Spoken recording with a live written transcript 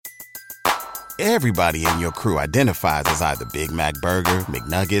Everybody in your crew identifies as either Big Mac Burger,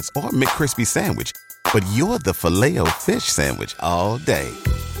 McNuggets, or McCrispy Sandwich. But you're the Filet-O-Fish Sandwich all day.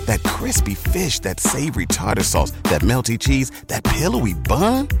 That crispy fish, that savory tartar sauce, that melty cheese, that pillowy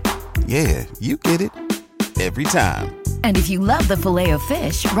bun. Yeah, you get it. Every time. And if you love the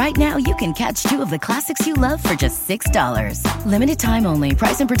Filet-O-Fish, right now you can catch two of the classics you love for just $6. Limited time only.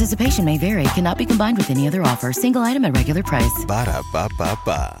 Price and participation may vary. Cannot be combined with any other offer. Single item at regular price.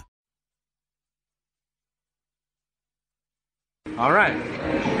 Ba-da-ba-ba-ba. All right.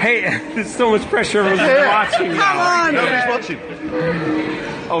 Hey, there's so much pressure. Everyone's watching now. Come on, Nobody's watching.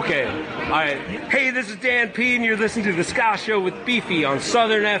 Okay. All right. Hey, this is Dan P, and you're listening to the Ska Show with Beefy on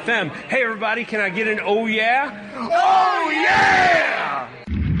Southern FM. Hey, everybody, can I get an oh yeah? Oh yeah!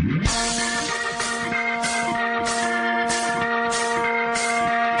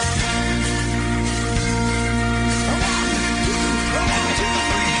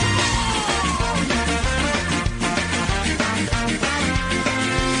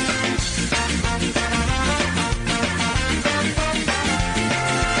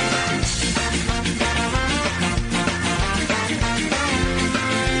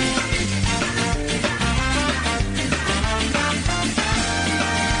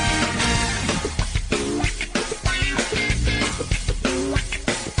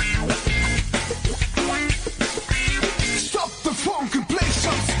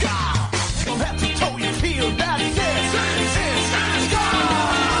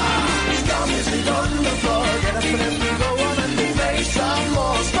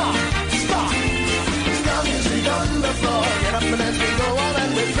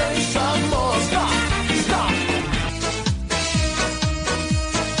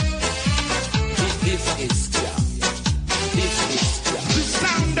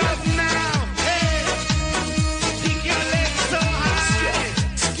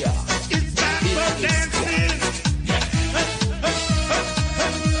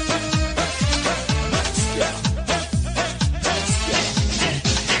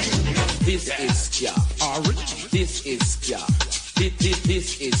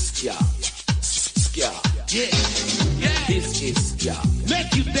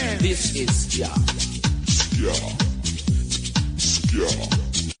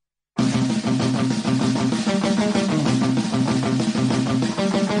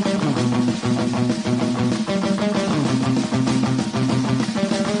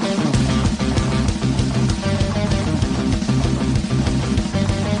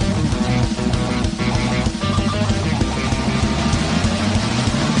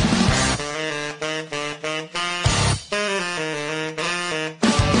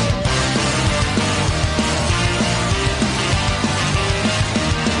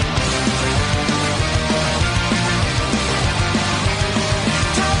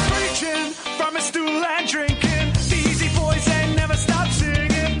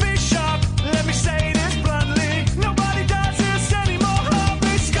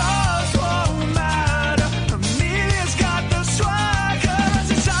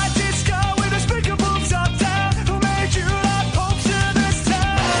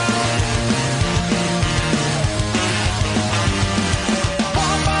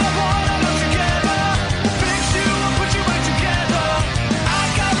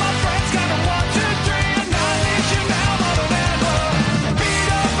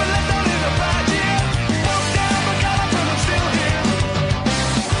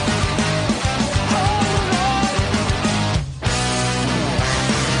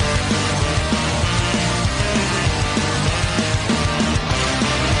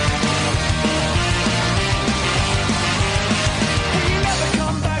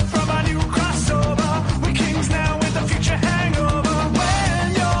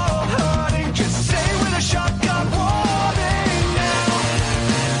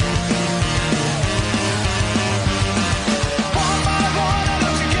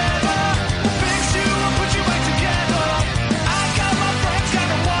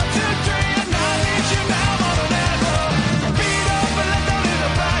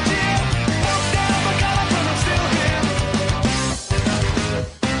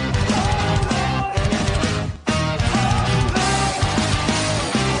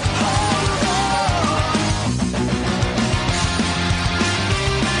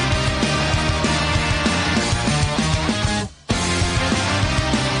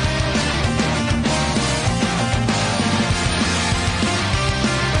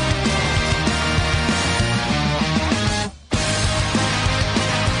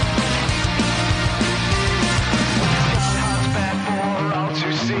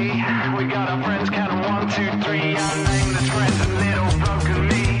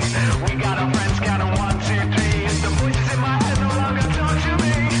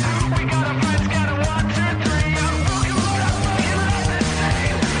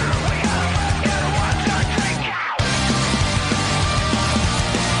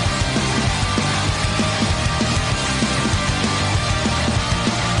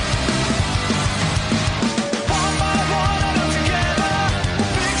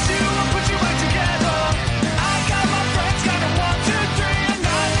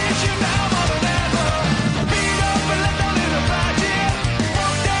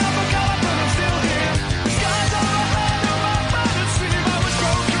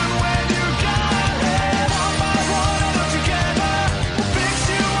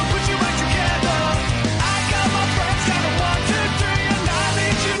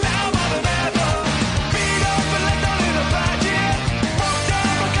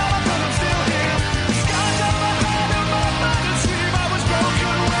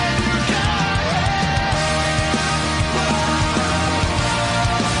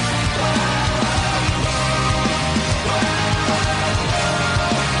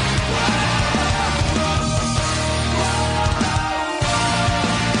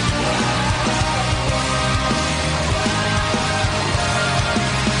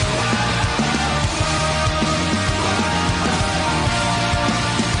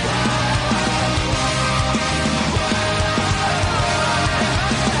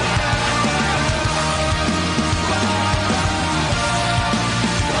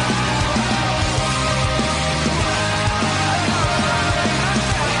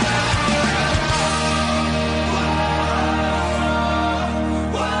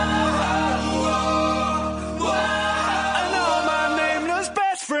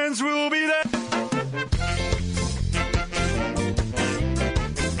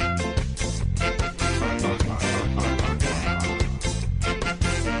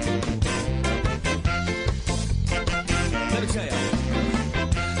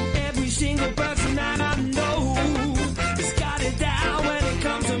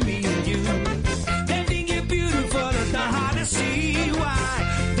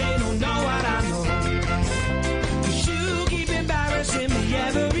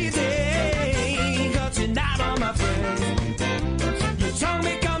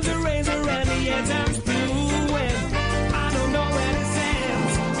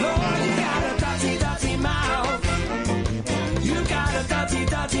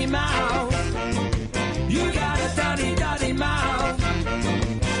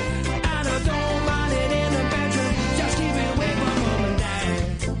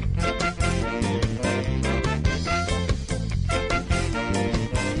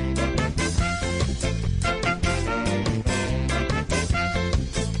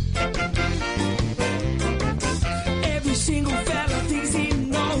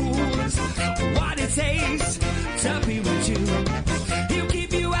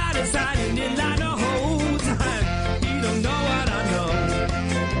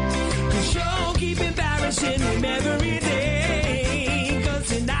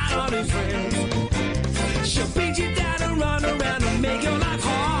 your friends. She'll beat you down and run around and make your life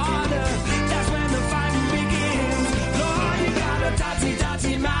harder. That's when the fighting begins. Lord, you got a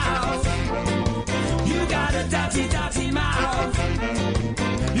dirty mouth. You got a dirty mouth.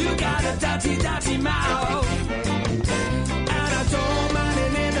 You got a dirty mouth. And I don't mind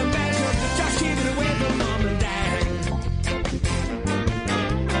it in the bedroom. Just keep it away from mom and dad.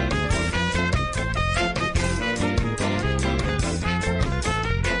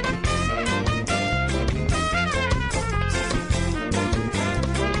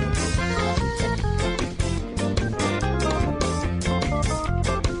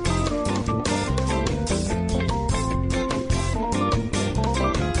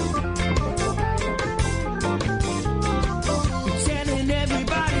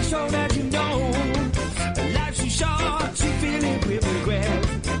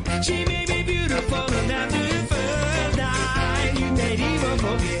 She may be beautiful and after the first night you may even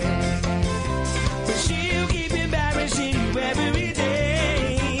forget, but she'll keep embarrassing you every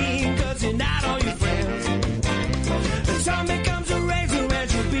day, cause you're not all your friends. The time becomes a razor and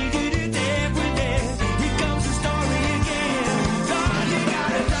she'll beat you to death with it. Here comes the story again. Lord, you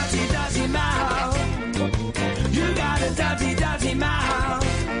got a dirty mouth. You got a dirty mouth.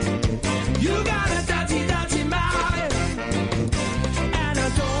 You got a dirty mouth. And I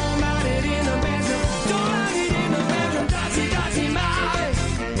don't mind it in the bedroom. Don't mind it in the bedroom. Dirty mouth.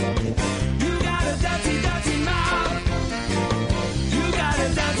 You got a dirty mouth. You got a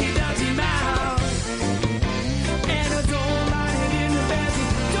dirty mouth. And I don't mind it in the bedroom.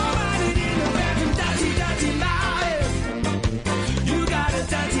 Don't mind it in the bedroom. Dirty mouth. You got a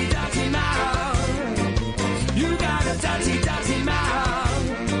dirty mouth. You got a dirty mouth.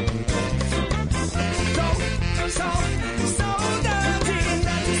 So dirty,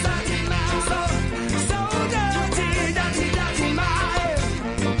 dirty mouth. So dirty, dirty mouth.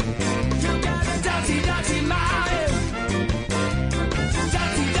 You got a dirty mouth. Dirty mouth.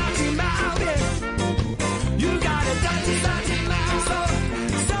 You got a dirty mouth. So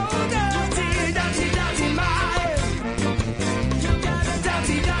dirty, dirty mouth. You got a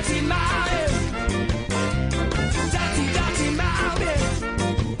dirty mouth. Dirty mouth.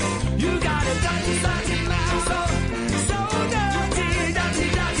 You got a dirty mouth. So dirty,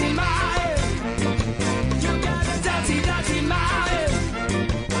 dirty mouth. You got a dirty mouth.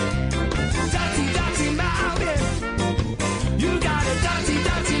 Dirty mouth. You got a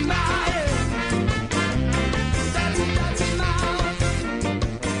dirty mouth. Dirty mouth.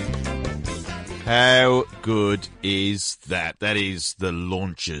 How good is that? That is the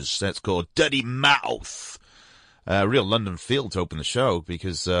Launchers. That's called Dirty Mouth. Real London feel to open the show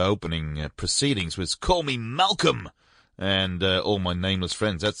because opening proceedings was Call Me Malcolm and All My Nameless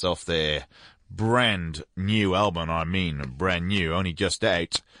Friends. That's off their brand new album. I mean, brand new, only just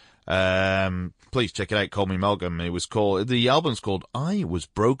out. Please check it out, Call Me Malcolm. The album's called I Was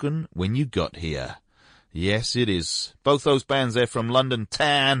Broken When You Got Here. Yes, it is. Both those bands there from London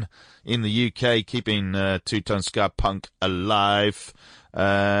Tan in the UK, keeping two-tone ska punk alive.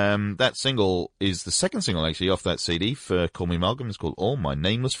 That single is the second single actually off that CD for Call Me Malcolm. It's called All My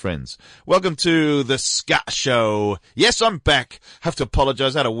Nameless Friends. Welcome to the Ska Show. Yes, I'm back. Have to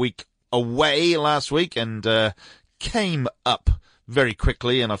apologize. I had a week away last week and came up very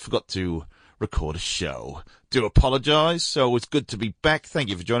quickly and I forgot to record a show. Do apologize. So it's good to be back. Thank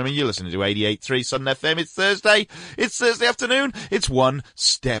you for joining me. You're listening to 88.3 Southern FM. It's Thursday. It's Thursday afternoon. It's one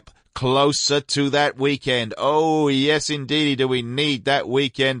step closer to that weekend. Oh, yes, indeedy, do we need that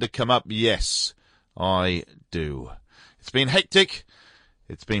weekend to come up? Yes, I do. It's been hectic.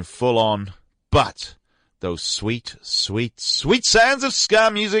 It's been full on. But those sweet, sweet, sweet sounds of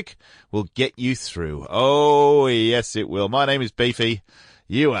ska music will get you through. Oh, yes, it will. My name is Beefy.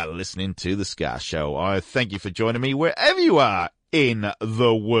 You are listening to the Ska Show. I thank you for joining me wherever you are in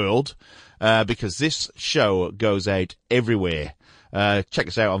the world, because this show goes out everywhere. Check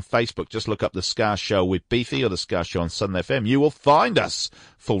us out on Facebook. Just look up the Ska Show with Beefy or the Ska Show on Southern FM. You will find us.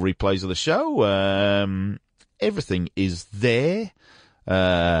 Full replays of the show. Everything is there.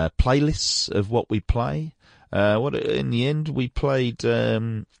 Playlists of what we play. In the end, we played,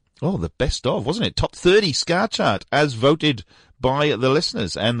 the best of, wasn't it? Top 30 Ska chart as voted by the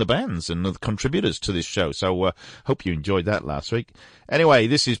listeners and the bands and the contributors to this show. So, hope you enjoyed that last week. Anyway,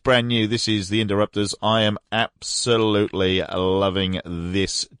 this is brand new. This is The Interrupters. I am absolutely loving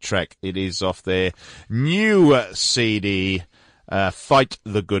this track. It is off their new CD, Fight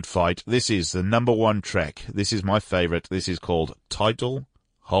the Good Fight. This is the number one track. This is my favorite. This is called Title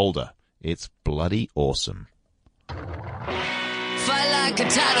Holder. It's bloody awesome. Fight like a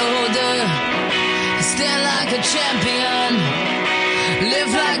title holder, stand like a champion, live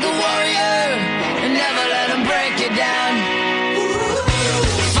Live like a warrior and never let them break you down.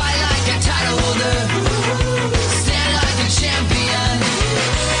 Fight like a title holder, stand like a champion.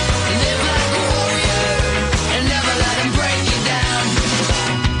 Live like a warrior and never let them break you down.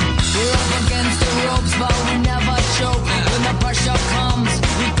 We're up against the ropes, but we never choke. When the pressure comes,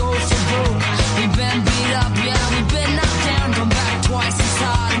 we go for broke. We've been beat up, yeah, we've been knocked down. Come back twice as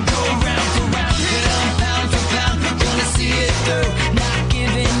hard and go round for round. Hit 'em pound for pound, gonna see it through. Not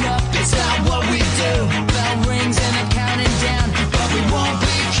giving up, it's not what we do. Bell rings and a counting down, but we won't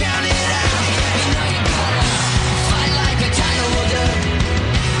be counted out. You know you gotta fight like a title holder,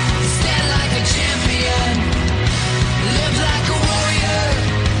 stand like a champion. Live like a warrior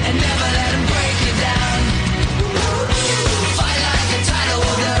and never let them break you down. Fight like a title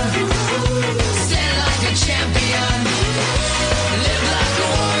holder, stand like a champion. Live like a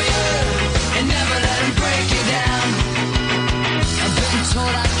warrior and never let them break you down. I've been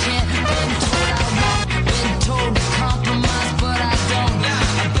told I can't, been told I won't, been told to compromise, but I don't.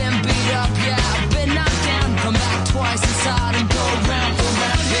 I've been beat up, yeah, I've been knocked down. Come back twice as hard and go round for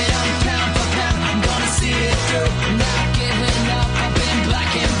round. Hit 'em pound for pound, I'm gonna see it through. Not giving up, I've been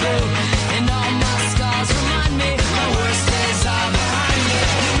black and blue. And all my scars remind me my worst days are behind me.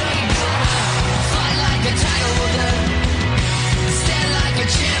 You know you gotta fight like a title holder, stand like a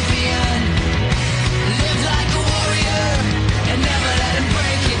champion. Live like a warrior and never let them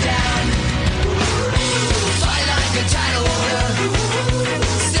break you down. Fight like a title holder,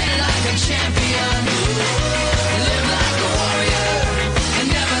 stand like a champion. Live like a warrior and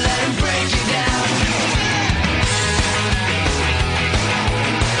never let them break you down.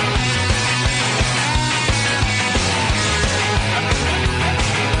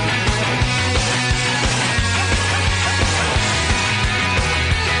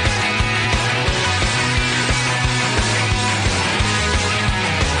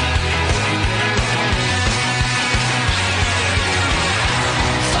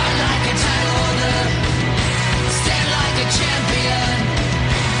 Fight like a title holder, stand like a champion.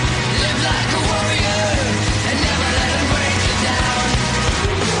 Live like a warrior and never let them break you down.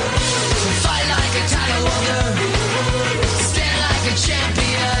 Fight like a title holder, stand like a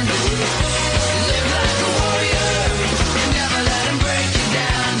champion. Live like a warrior and never let them break you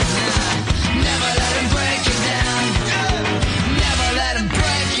down. Never let them break you down. Never let them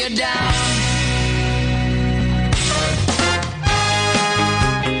break you down.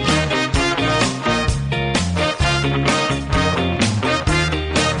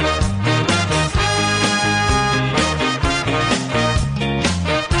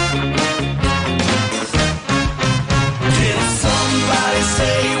 Did somebody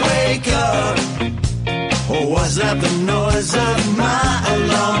say wake up? Or was that the noise of my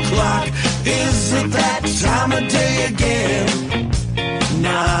alarm clock? Is it that time of day again?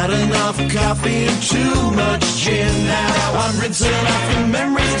 Not enough coffee and too much gin. Now I'm rinsing off the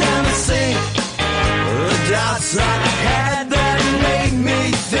memories down the sink. The doubts I had that made me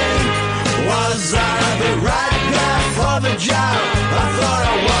think. Was I the right guy for the job? I thought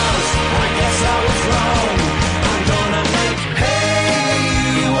I was, I guess I was wrong. I'm gonna make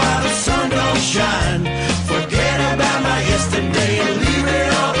hay while the sun don't shine. Forget about my yesterday and leave it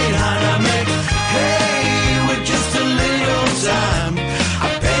all behind. I make hay with just a little time. I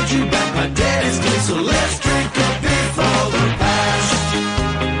paid you back my debt is clean, so let's drink a beer for the past.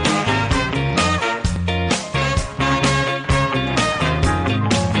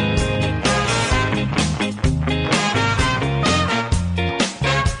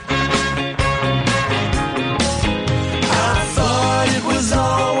 I thought it was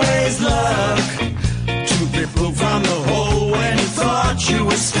always luck. Two people from the hole when you thought you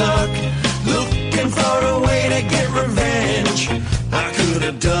were stuck. Looking for a way to get revenge. I could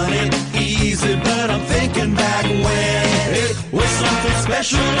have done it easy, but I'm thinking back when it was something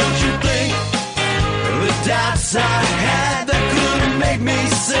special, don't you think? The doubts I had that could make me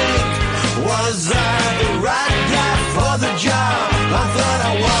sick. Was I the right guy for the job? I thought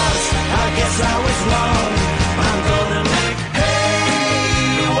I was, I guess I was wrong. I'm gonna make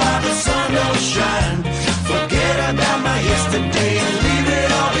hay while the sun don't shine. Forget about my yesterday and leave it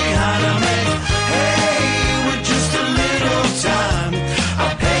all behind. I make hay with just a little time. I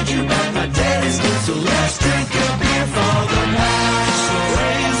paid you back, my debt is due, so let's drink a beer for the night. So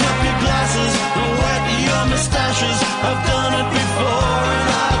raise up your glasses and wet your mustaches. I've done it before and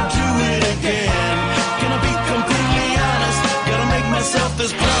I'll do it again. Gonna be completely honest, gotta make myself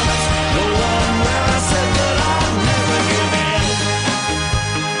this promise. The one where I said that I'll never give in.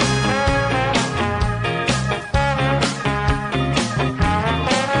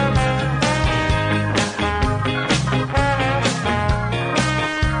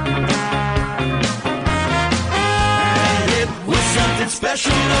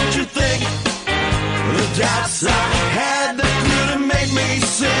 shots I had that could have made me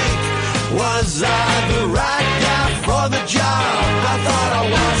sick. Was I the right guy for the job? I thought I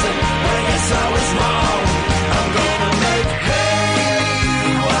wasn't, but I guess I was wrong. I'm gonna make hay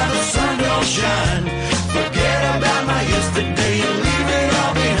while the sun don't shine. Forget about my yesterday and leave it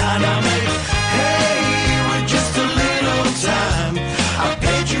all behind. I make hay with just a little time. I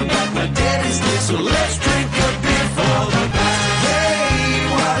paid you back my debt is this, so let's drink a beer for the past. Hey,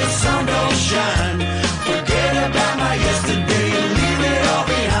 while the sun don't shine. Forget about my yesterday and leave it all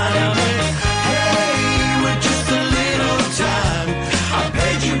behind. I make hay with just a little time. I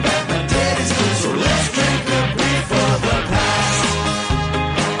paid you back my debt is this, so let's drink a beer for the past.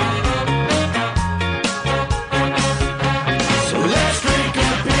 So let's drink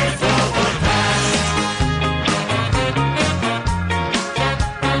a beer for the past.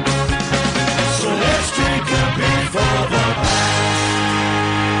 So let's drink a beer for the past.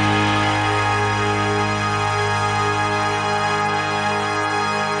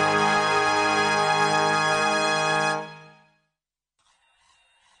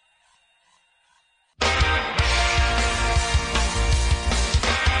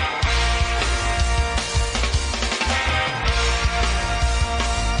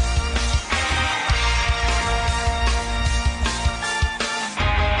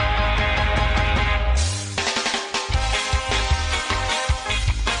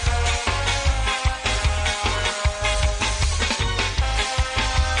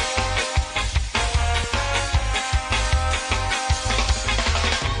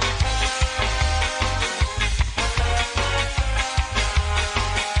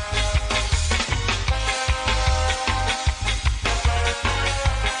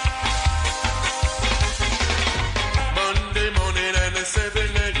 Monday morning and it's 7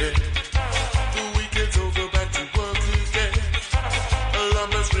 a.m. The weekend's over, back to work again.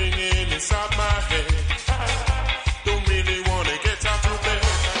 Alarm is ringing inside my head. Don't really wanna get out of bed.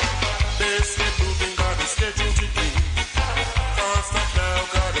 Best sleep moving, got a schedule to keep. Can't stop now,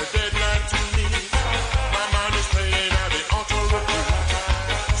 got a deadline to meet. My mind is playing out in auto repeat.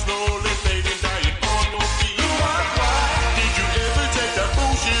 Slowly fading, dying on no feet. Did you ever take that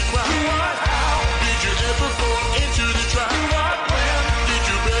bullshit ride? Did you ever fall into the trap? Did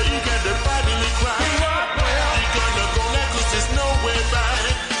you really get the finally cry? You gonna go now 'cause there's no way back.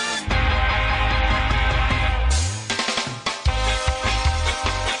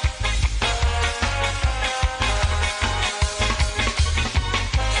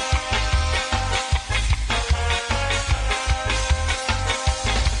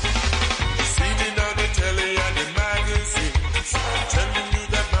 You see me on the telly and the magazines, telling you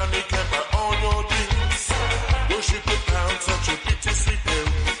that money can buy all your dreams. Worship the pound, such a bittersweet pill.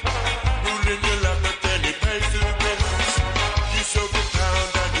 Ruling your life, but then it pays the bills. You serve the pound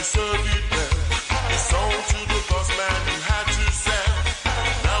and you serve it well. It's sold to the boss man who had to sell.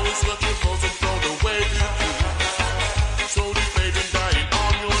 Now it's what you're supposed to throw away to do. Slowly fading, dying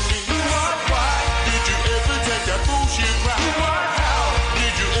on your knees. Did you ever take that bullshit ride?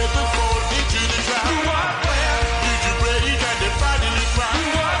 Did you ever fall into the trap? Did you break and then finally cry?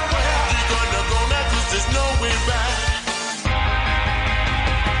 You gonna go now 'cause there's no way back.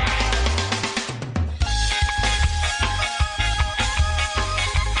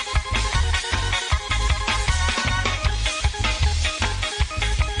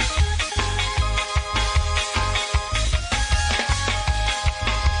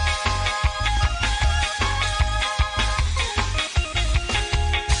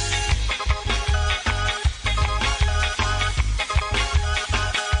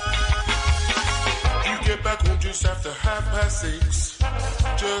 You get back home just after 6:30,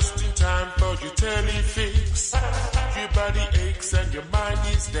 just in time for your telly fix. Your body aches and your mind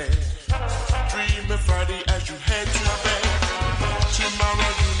is dead. Dreaming Friday as you head to bed.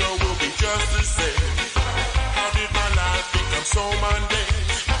 Tomorrow you know will be just the same. How did my life become so mundane?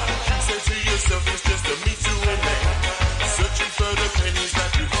 You say to yourself it's just a me too and then. Searching for the pennies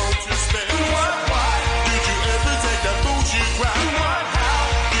that you hope to spend. Did you ever take that bullshit ride?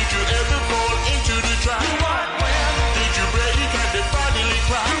 Did you ever fall into the trap? Did you break and then finally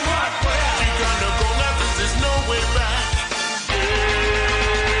cry? You gonna go now 'cause there's no way back.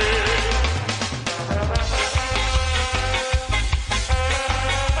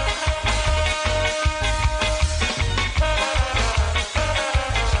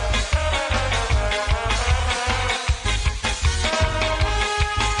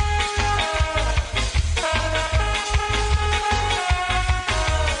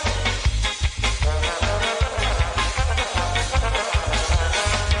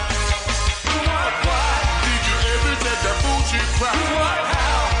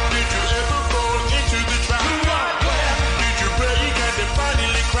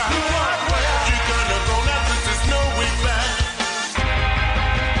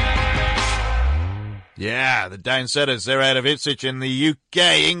 Yeah, the Downsetters, they're out of Ipswich in the UK,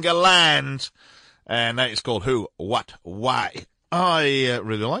 England. And that is called Who, What, Why. I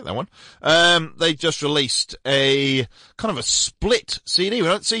really like that one. They just released a kind of a split CD. We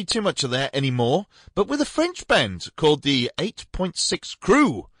don't see too much of that anymore, but with a French band called the 8.6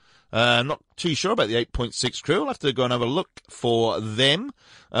 Crew. Not too sure about the 8.6 Crew. I'll have to go and have a look for them.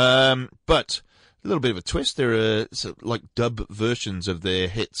 But a little bit of a twist. They're like dub versions of their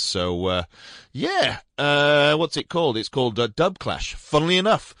hits. So, what's it called? It's called Dub Clash, funnily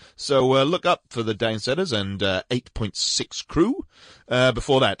enough. So look up for the Downsetters and 8.6 Crew.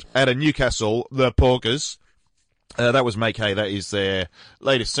 Before that, out of Newcastle, the Porkers. That was Make Hay. That is their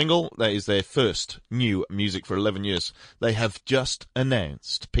latest single. That is their first new music for 11 years. They have just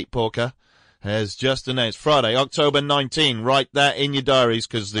announced, Pete Porker has just announced Friday, October 19. Write that in your diaries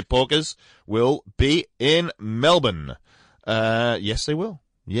because the Porkers will be in Melbourne. Yes, they will.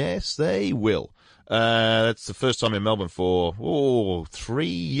 Yes, they will. That's the first time in Melbourne for 3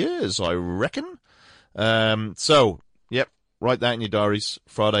 years, I reckon. Yep, write that in your diaries.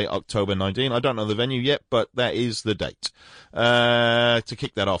 Friday, October 19. I don't know the venue yet, but that is the date. To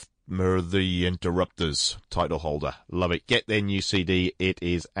kick that off, The Interrupters, title holder. Love it. Get their new CD. It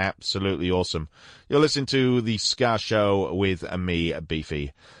is absolutely awesome. You're listening to the Ska Show with me,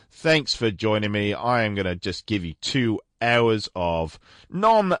 Beefy. Thanks for joining me. I am going to just give you 2 hours of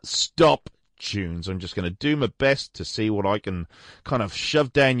non-stop tunes. I'm just going to do my best to see what I can kind of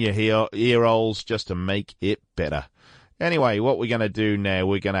shove down your ear holes just to make it better. Anyway, what we're going to do now,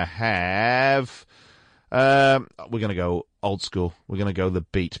 we're going to have... we're going to go old school. We're going to go the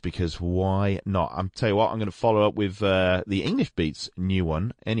beat because why not? I'm tell you what, I'm going to follow up with the English Beat's new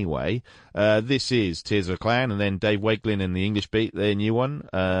one anyway. This is Tears of a Clown and then Dave Weglin and the English Beat, their new one.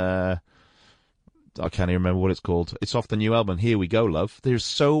 I can't even remember what it's called. It's off the new album. Here We Go, Love. There's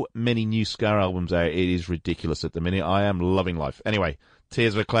so many new ska albums out. It is ridiculous at the minute. I am loving life. Anyway,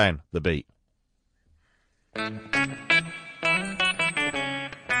 Tears of a Clown, the beat.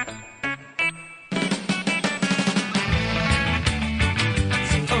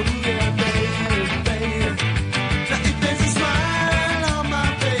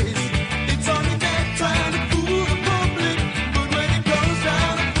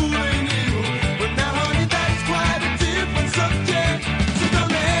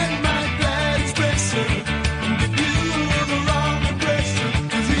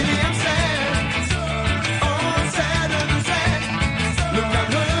 Sad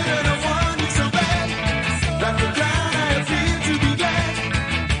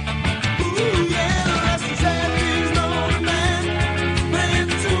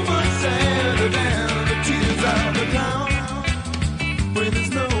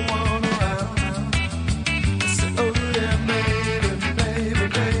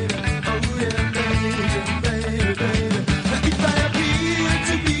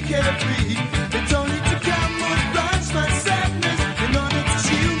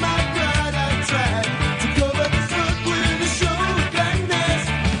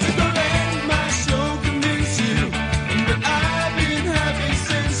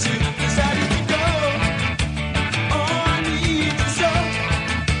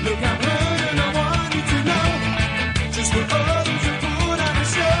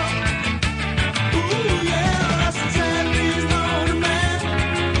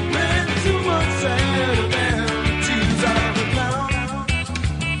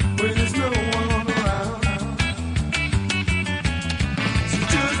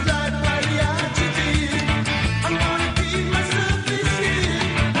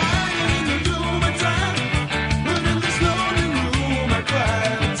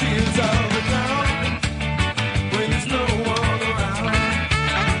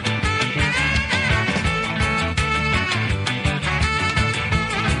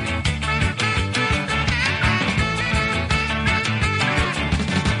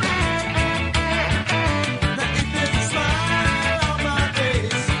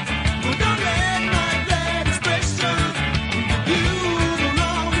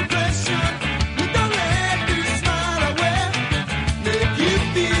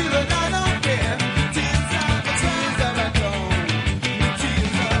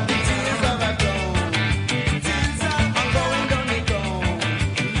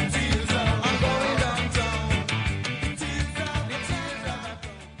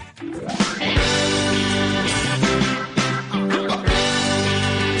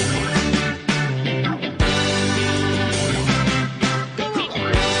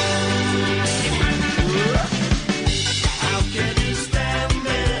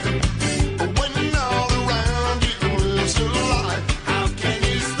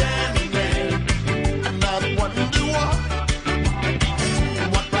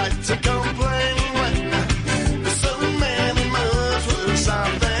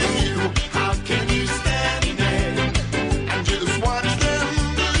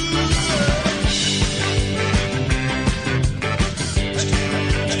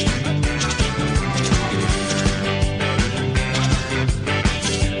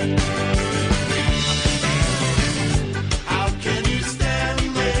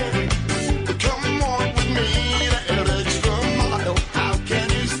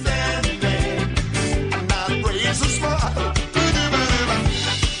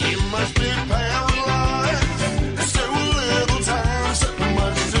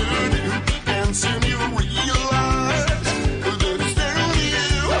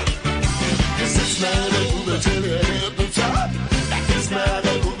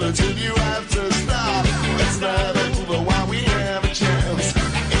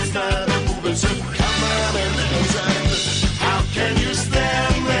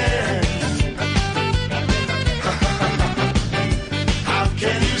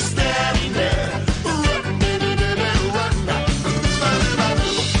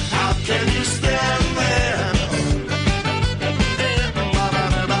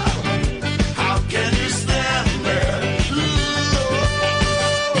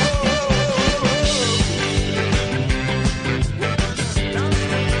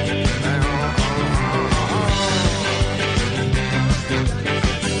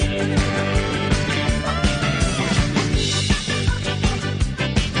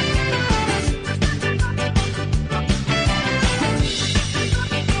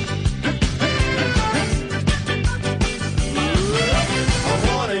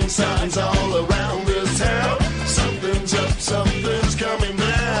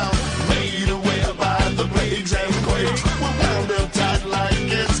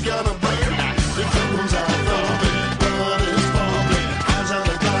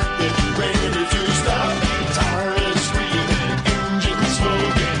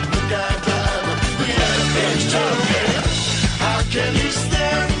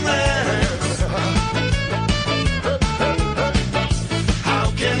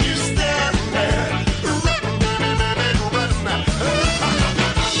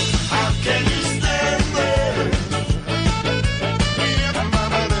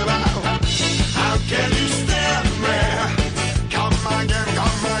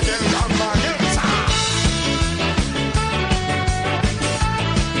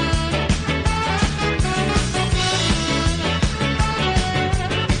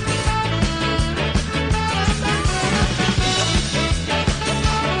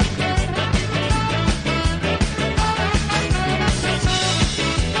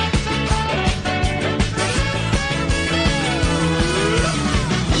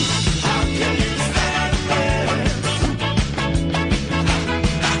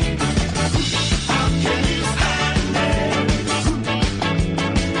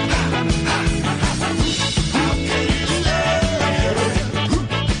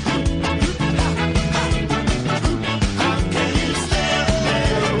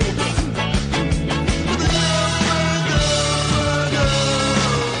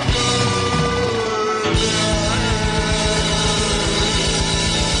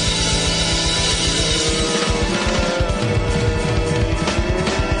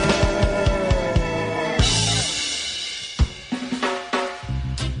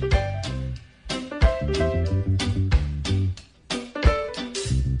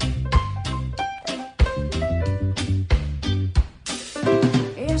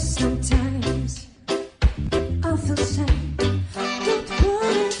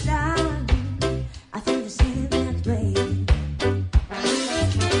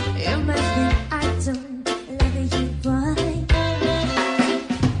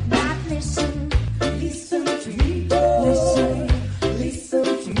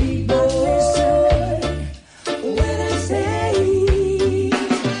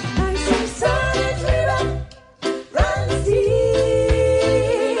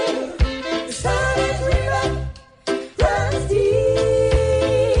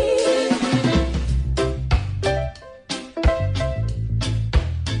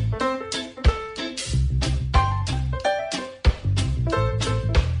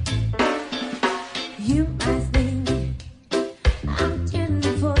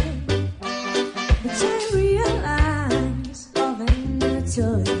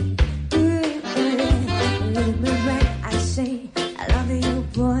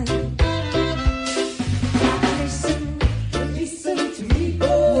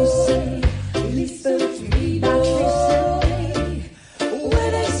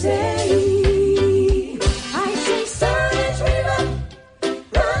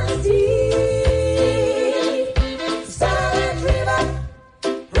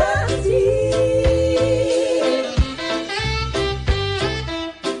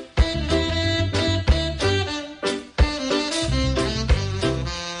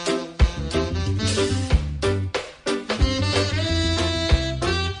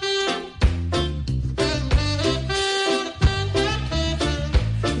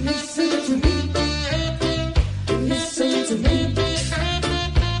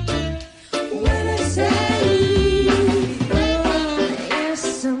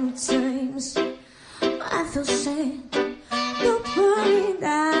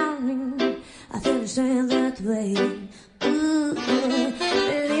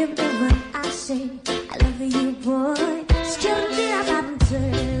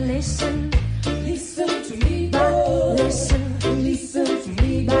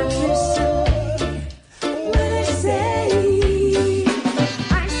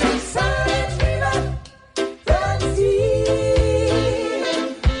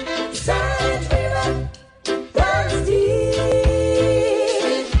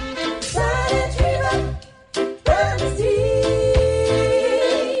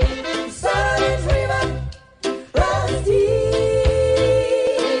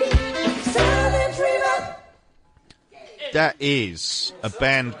that is a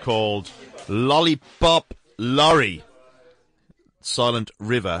band called Lollipop Lorry. Silent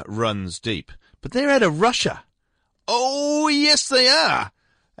River Runs Deep. But they're out of Russia. Oh, yes, they are.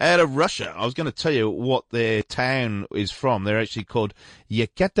 Out of Russia. I was going to tell you what their town is from. They're actually called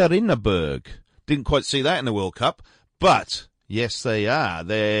Yekaterinburg. Didn't quite see that in the World Cup, but yes, they are.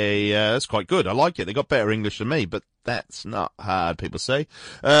 That's quite good. I like it. They got better English than me, but that's not hard, people say.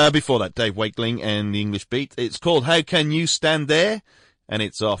 Before that, Dave Wakeling and the English Beat. It's called How Can You Stand There? And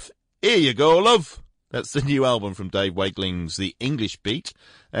it's off Here You Go, Love. That's the new album from Dave Wakeling's The English Beat.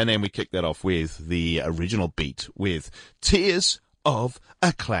 And then we kick that off with the original beat with Tears of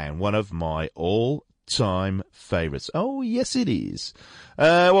a Clown, one of my all-time favourites. Oh, yes, it is. What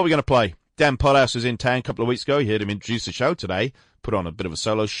are we going to play? Dan Pothouse was in town a couple of weeks ago. You heard him introduce the show today. Put on a bit of a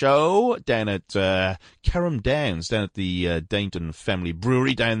solo show down at Carrum Downs, down at the Dainton Family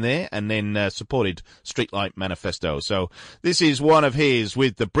Brewery down there, and then supported Streetlight Manifesto. So this is one of his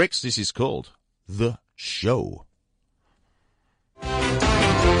with the Bricks. This is called The Show.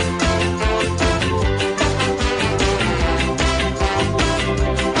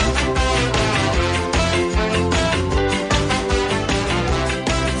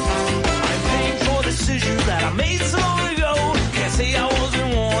 That I made so long ago. Can't say I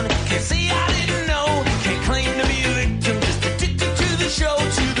wasn't warned. Can't say I didn't know. Can't claim to be a victim. Just addicted to the show,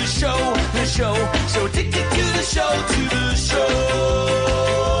 to the show, the show. So addicted to the show, to the show.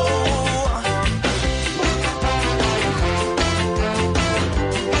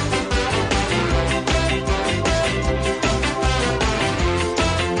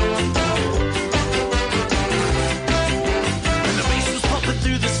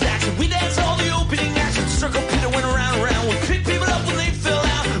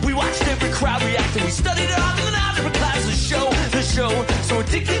 We studied it all in and out of every class. The show, so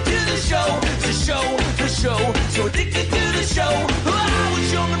addicted to the show, the show, the show, so addicted to the show. Oh, I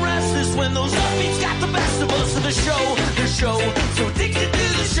was young and restless when those upbeats got the best of us. The show, so addicted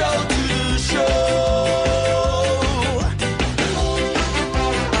to the show, to the show.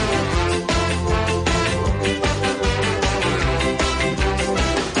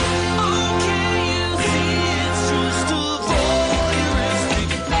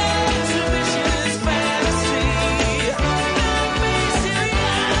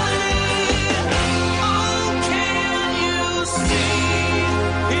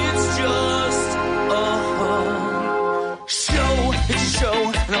 Show,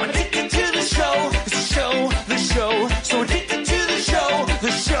 and I'm addicted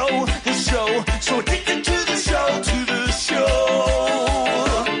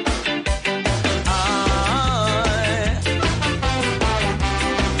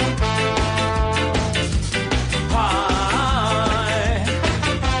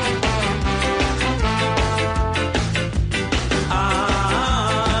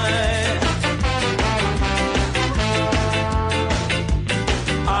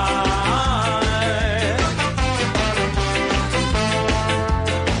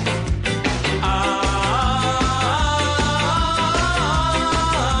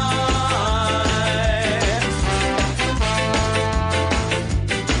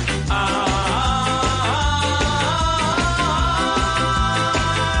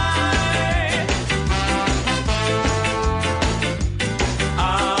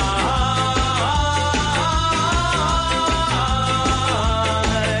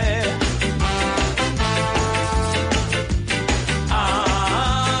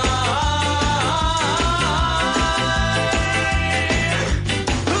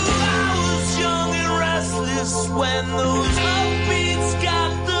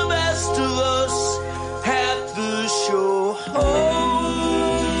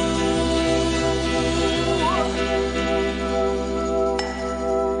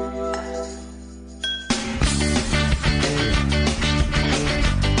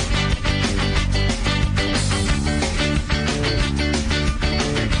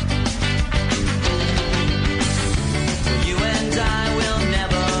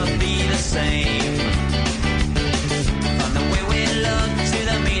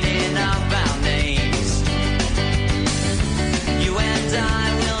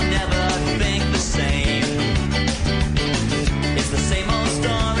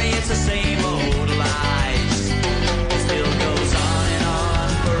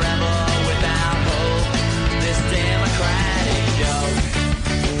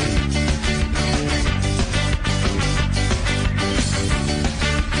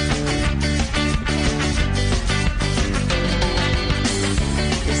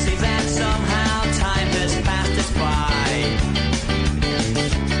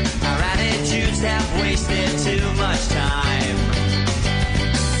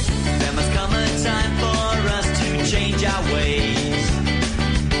change our ways.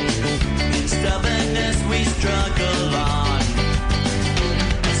 In stubbornness we struggle on.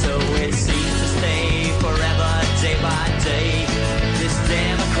 So it seems to stay forever, day by day, this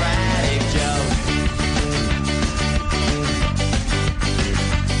democratic joke.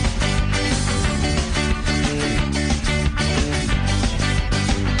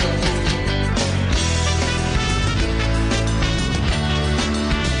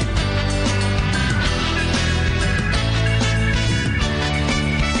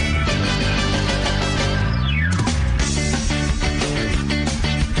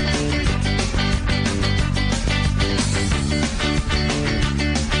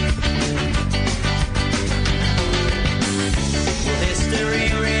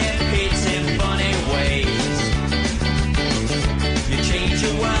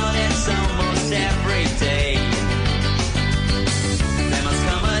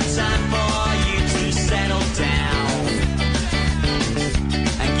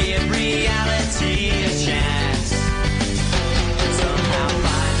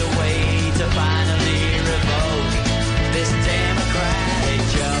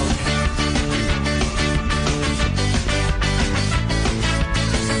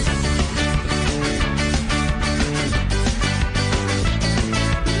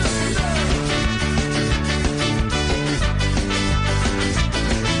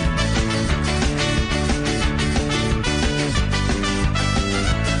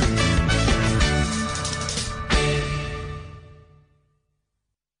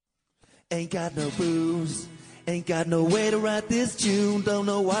 Ain't got no booze, ain't got no way to write this tune. Don't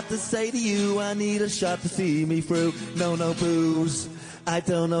know what to say to you, I need a shot to see me through. No booze, I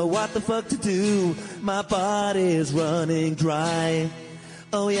don't know what the fuck to do. My body's running dry.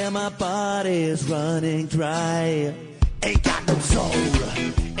 Oh yeah, my body's running dry. Ain't got no soul,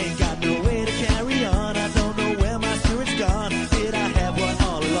 ain't got no way to carry on. I don't know where my spirit's gone. Did I have one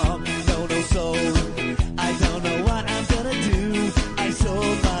all along? No soul, I don't know what I'm gonna do. I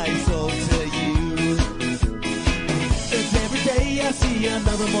sold my soul to you. And every day I see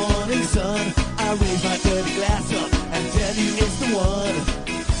another morning sun, I raise my dirty glass up and tell you it's the one.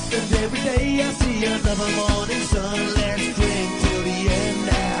 And every day I see another morning sun, let's drink till the end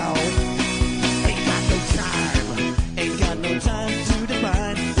now. Ain't got no time, ain't got no time to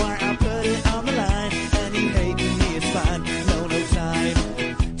define why I put it on the line. And you hate me, it's fine. No time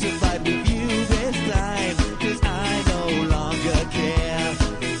to fight with you this time, 'cause I no longer care.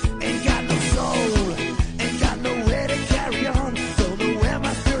 Ain't got no soul, ain't got no way to carry on. Don't know where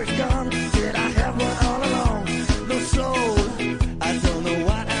my spirit's gone. Did I have one all along? No soul, I don't know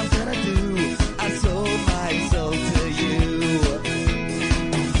what I'm gonna do. I sold my soul to you.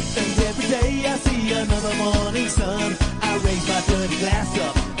 And every day I see another morning sun, I raise my dirty glass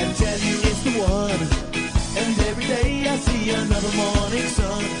up and tell you it's the one. And every day I see another morning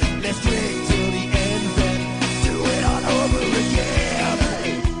sun, let's drink till the end, then do it all over again.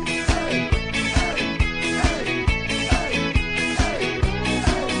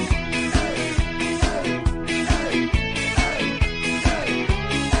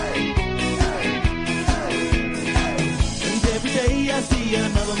 And every day I see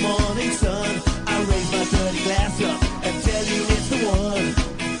another morning sun, I raise my dirty glass up and tell you it's the one.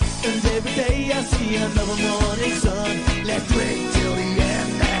 And every day I see another morning sun, let's drink till the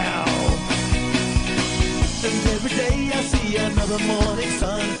end now. And every day I see another morning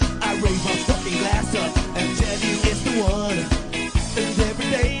sun, I raise my fucking glass up and tell you it's the one. And every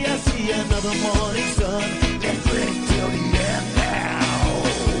day I see another morning sun, let's drink till the end now.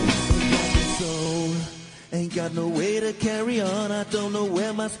 Soul, ain't got no way to carry on. I don't know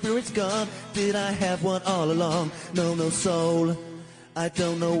where my spirit's gone. Did I have one all along? No soul, I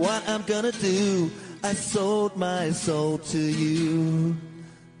don't know what I'm gonna do. I sold my soul to you.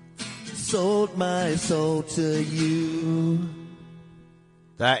 Sold my soul to you.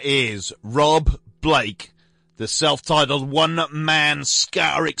 That is Rob Blake, the self-titled one-man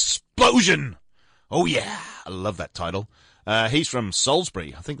ska explosion. Oh yeah, I love that title. He's from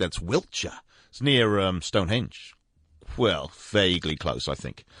Salisbury. I think that's Wiltshire. It's near Stonehenge. Well, vaguely close, I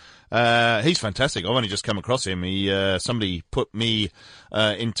think. He's fantastic. I've only just come across him. Somebody put me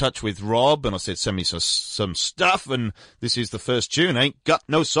in touch with Rob, and I said, send me some stuff, and this is the first tune. Ain't Got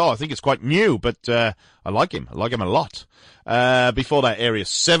No Soul. I think it's quite new, but I like him. I like him a lot. Before that, Area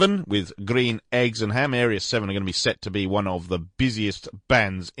 7 with Green Eggs and Ham. Area 7 are going to be set to be one of the busiest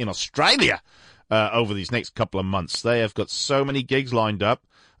bands in Australia over these next couple of months. They have got so many gigs lined up.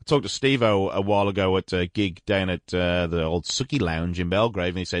 I talked to Steve-O a while ago at a gig down at the old Suki Lounge in Belgrave,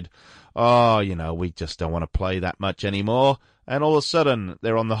 and he said, we just don't want to play that much anymore. And all of a sudden,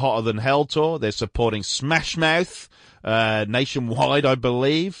 they're on the Hotter Than Hell tour. They're supporting Smash Mouth nationwide, I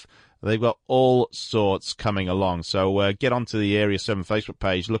believe. They've got all sorts coming along. So get onto the Area 7 Facebook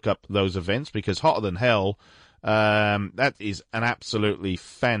page, look up those events, because Hotter Than Hell, that is an absolutely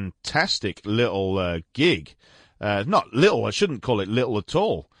fantastic little gig. Not little, I shouldn't call it little at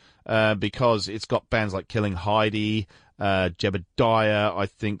all, because it's got bands like Killing Heidi, Jebediah, I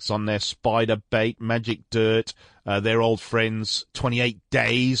think's on there, Spider Bait, Magic Dirt, their old friends, 28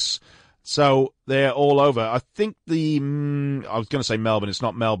 Days. So they're all over. I think I was going to say Melbourne. It's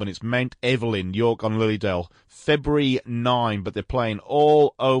not Melbourne. It's Mount Evelyn, York on Lilydale, February 9. But they're playing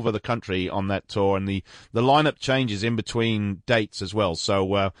all over the country on that tour, and the lineup changes in between dates as well.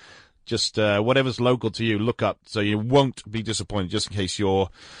 So just whatever's local to you, look up so you won't be disappointed. Just in case you're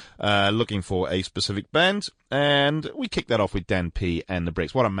looking for a specific band. And we kick that off with Dan P and the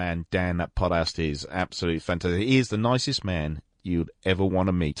Bricks. What a man Dan that podcast is. Absolutely fantastic. He is the nicest man you'd ever want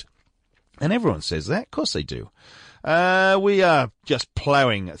to meet. And everyone says that. Of course they do. We are just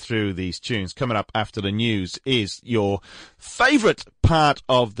ploughing through these tunes. Coming up after the news is your favourite part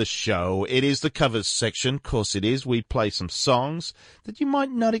of the show. It is the covers section. Of course it is. We play some songs that you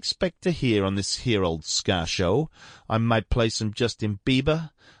might not expect to hear on this here old Ska Show. I might play some Justin Bieber.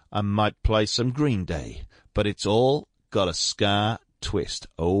 I might play some Green Day. But it's all got a ska twist.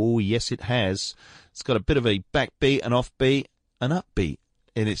 Oh, yes, it has. It's got a bit of a backbeat, an offbeat, an upbeat.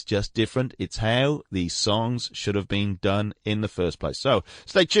 And it's just different. It's how these songs should have been done in the first place. So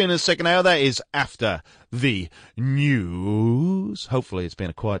stay tuned in the second hour. That is after the news. Hopefully it's been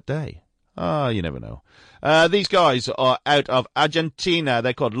a quiet day. You never know. These guys are out of Argentina.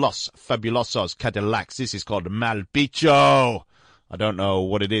 They're called Los Fabulosos Cadillacs. This is called Mal Bicho. I don't know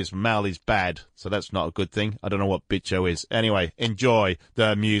what it is. Mal is bad, so that's not a good thing. I don't know what Bicho is. Anyway, enjoy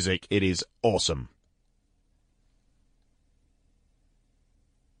the music. It is awesome.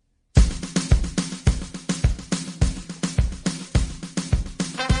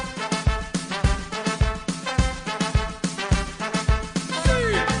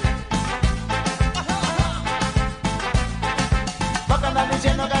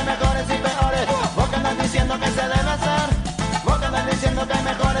 Diciendo que hay mejores y peores, vos que andas diciendo que se debe hacer, vos que andas diciendo que hay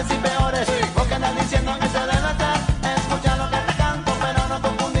mejores y peores, vos que andas diciendo que se debe hacer, escucha lo que te canto, pero no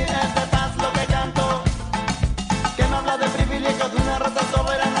confundir este paz lo que canto, que no habla de privilegios de una raza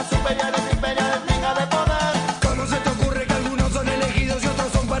soberana, superiores, inferiores, venga de poder. ¿Cómo se te ocurre que algunos son elegidos y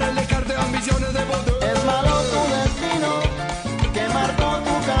otros son para el descarte de ambiciones de poder? Es malo tu destino, que marcó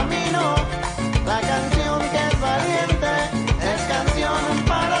tu camino, la canción que es valiente, es canción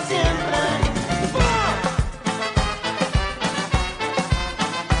para siempre.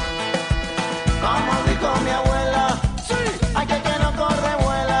 Como dijo mi abuela, hay que no corre,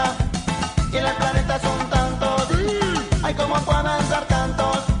 vuela, y en el planeta son tantos, hay como pueden ser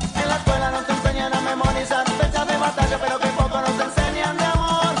tantos, en la escuela nos enseñan a memorizar fechas de batalla, pero que poco nos enseñan de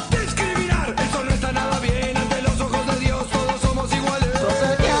amor. Discriminar, eso no está nada bien, ante los ojos de Dios todos somos iguales. Sos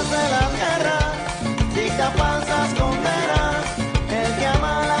el que hace las guerras, dicta falsas condenas, el que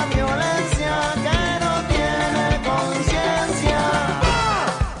ama la violencia, que no tiene conciencia.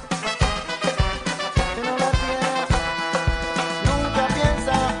 Que no la tiene, nunca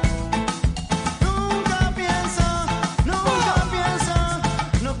piensa, nunca piensa, nunca piensa,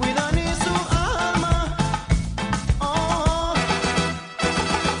 no cuida ni su alma. Oh,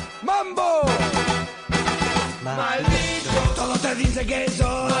 ¡Mambo! Maldito, todos te dicen que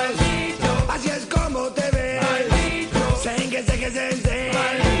sos maldito, así es como te ves. Maldito, que se,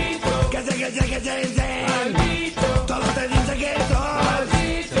 maldito, que se, maldito, todos te dicen que sos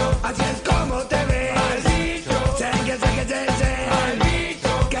maldito, así es como te ves. Maldito, que se, maldito, que se.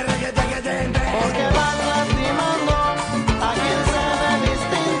 porque van lastimando a quien se ve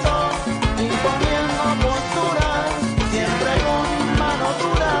distinto, imponiendo posturas, siempre con mano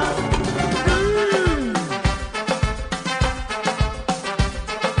dura.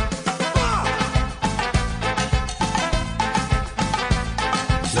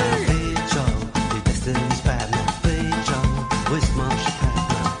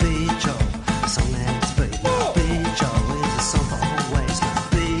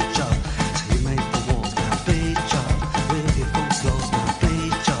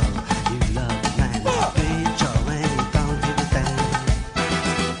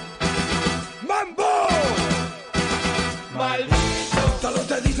 ¡Mambo! Maldito, todos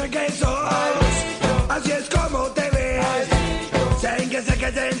te dicen que sos maldito, así es como te ves. Maldito, que se,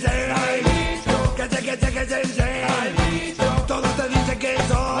 maldito, que se, maldito, todos te dicen que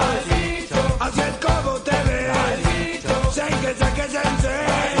sos maldito, así es como te ves. Maldito, que se,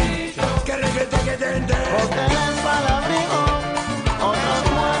 maldito, que te. Porque les va al abrigo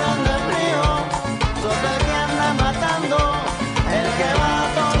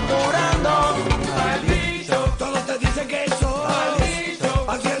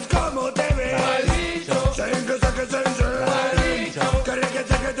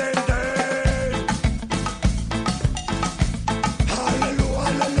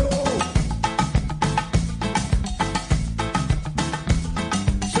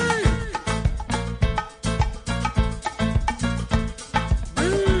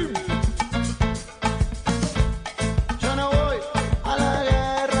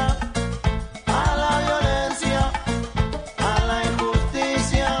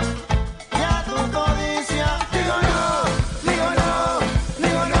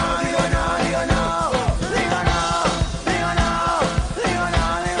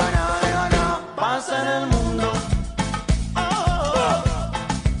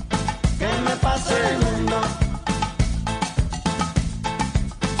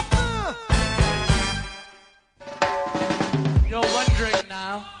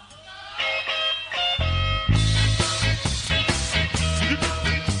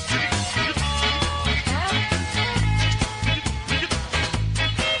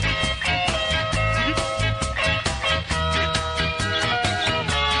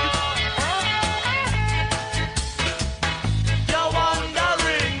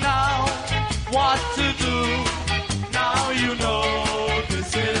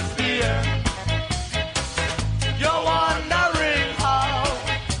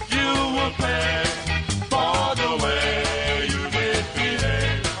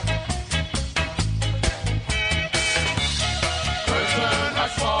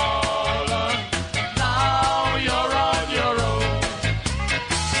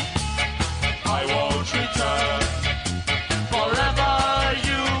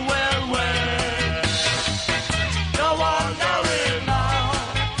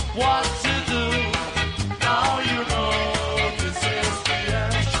what to do. Now you know this is the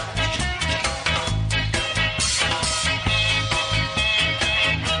end.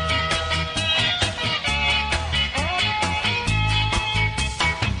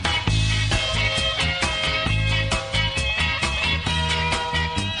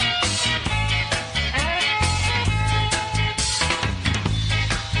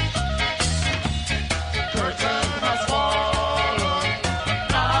 Curtain has fallen.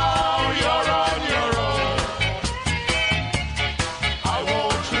 Now you're on your own. I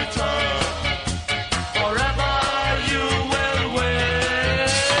won't return. Forever you will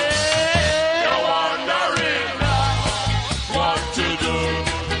wait. You're wondering now what to do.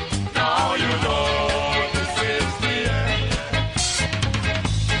 Now you know this is the end.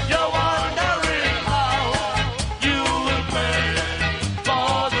 You're wondering how you will pay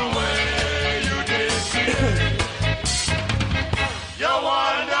for the way you did today. You're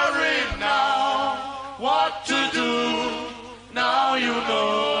wondering now what to do. Now you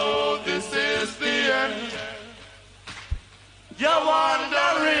know this is the end. You're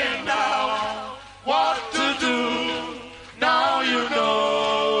wondering now what to do. Now you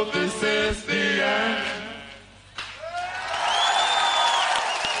know this is the end.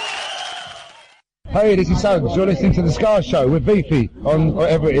 Hey, this is Suggs. You're listening to the Ska Show with Beefy on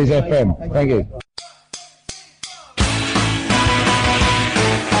whatever it is FM. Thank you.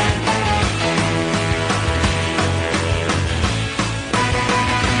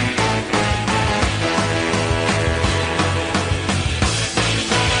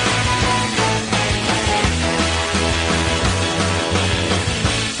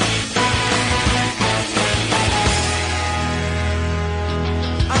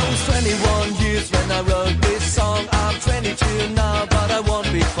 I was 21 years when I wrote this song. I'm 22 now, but I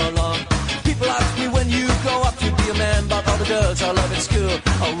won't be for long. People ask me when you grow up to be a man, but all the girls I love at school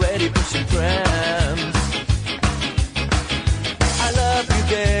already pushing trams. I love you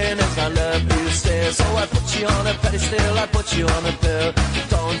then as I love you still, so I put you on a pedestal, I put you on a pill.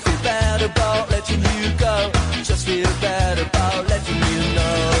 Don't feel bad about letting you go, just feel bad about letting you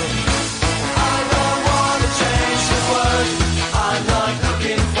know. I don't wanna change the world. I'm not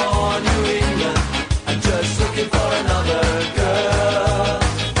looking for New England. I'm just looking for another girl.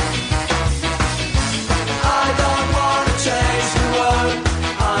 I don't wanna change the world.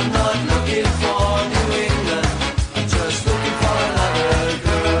 I'm not looking for New England. I'm just looking for another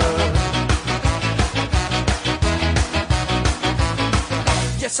girl.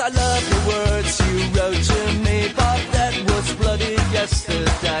 Yes, I love the words you wrote to me, but that was bloody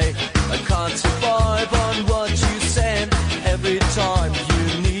yesterday. I can't survive on what you send every time you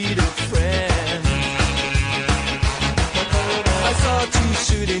need a friend. I saw 2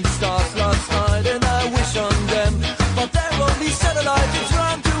 shooting stars last night and I wish on them, but they're only satellites. It's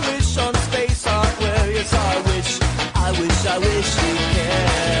wrong to wish on space hardware. Yes, I wish you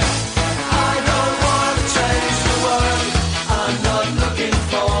can. I don't want to change the world. I'm not looking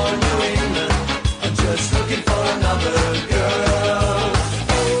for New England. I'm just looking for another girl.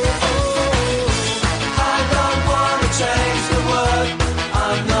 I don't want to change the world.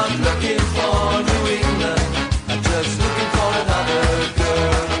 I'm not looking for New England. I'm just looking for another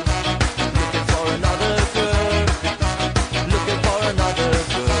girl. Looking for another girl. Looking for another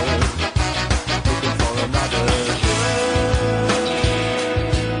girl. Looking for another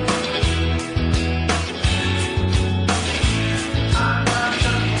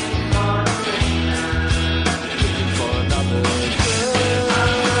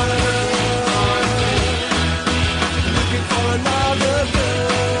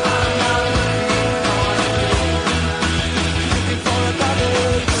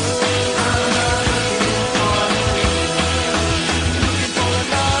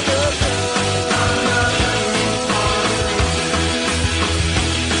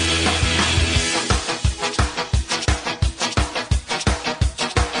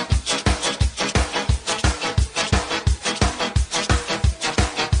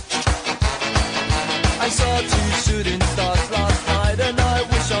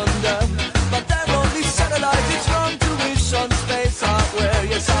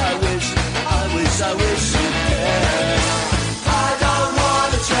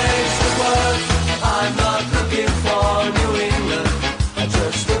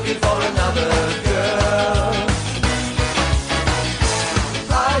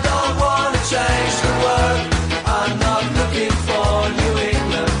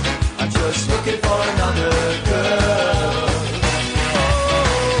looking for another girl.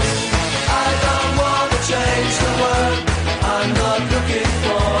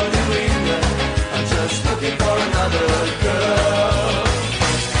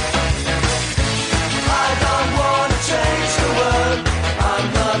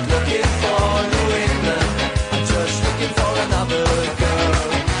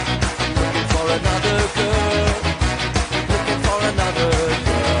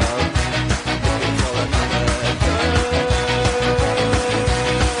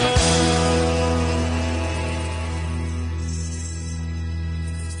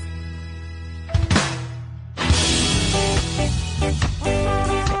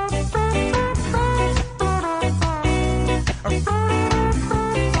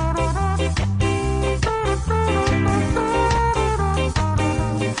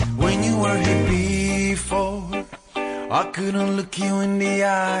 I couldn't look you in the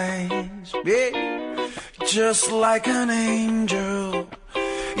eyes, babe, just like an angel.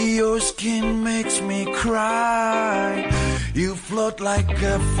 Your skin makes me cry. You float like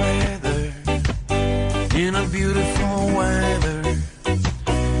a feather in a beautiful weather.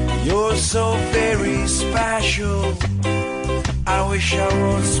 You're so very special. I wish I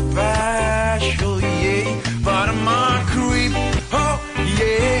was special, yeah. But I'm a creep, oh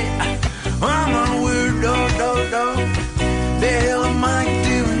yeah. I'm a weirdo, the hell am I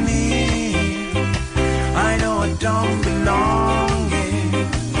doing here? I know I don't belong here.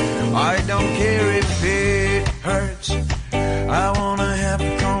 I don't care if it hurts. I wanna have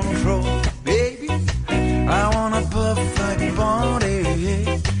control, baby. I want a perfect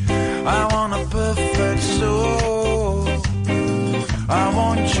body. I want a perfect soul. I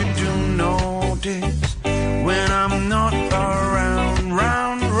want you to notice when I'm not around,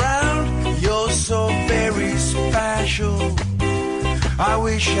 round. You're so very special. I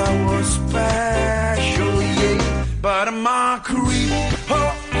wish I was special, yeah. But I'm a creep,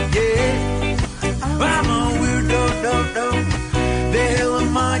 oh yeah. I'm a weirdo, the hell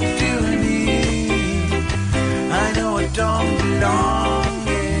am I doing here? I know I don't belong,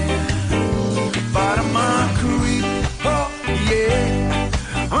 yeah. But I'm a creep, oh yeah.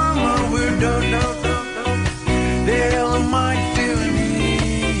 I'm a weirdo, the hell am I doing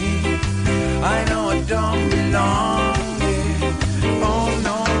here? I know I don't belong, yeah. Oh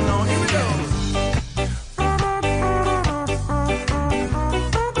no, here we go.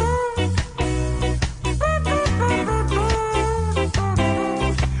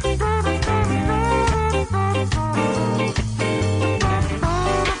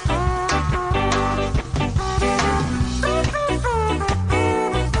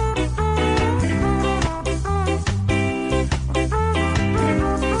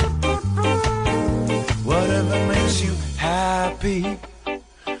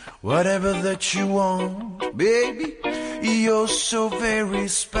 Whatever that you want, baby, you're so very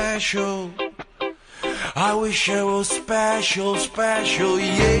special. I wish I was special,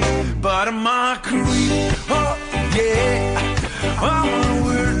 yeah. But I'm a creep, oh yeah. I'm a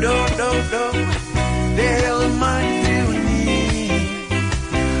weirdo, the hell am I doing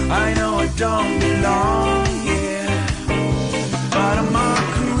here? I know I don't belong, yeah. But I'm a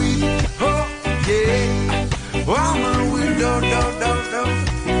creep, oh yeah. I'm a weirdo,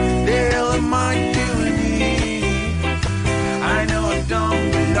 the hell am I doing here? I know I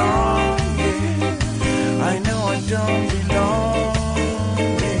don't belong, yeah. I know I don't belong,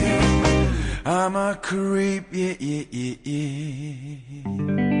 yeah. I'm a creep, yeah.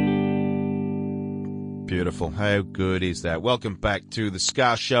 Beautiful. How good is that? Welcome back to the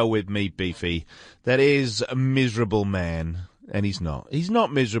Ska Show with me, Beefy. That is a miserable man, and he's not. He's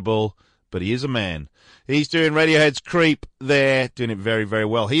not miserable, but he is a man. He's doing Radiohead's Creep there, doing it very, very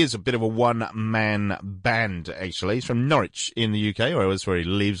well. He is a bit of a one-man band, actually. He's from Norwich in the UK, or that's where he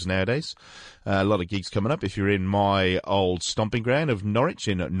lives nowadays. A lot of gigs coming up if you're in my old stomping ground of Norwich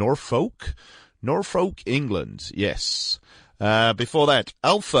in Norfolk, England, yes. Before that,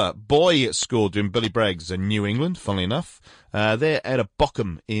 Alpha Boy School doing Billy Bragg's in New England, funnily enough. They're out of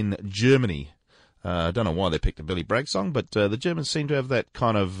Bochum in Germany. I don't know why they picked a Billy Bragg song, but the Germans seem to have that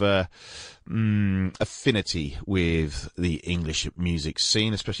kind of affinity with the English music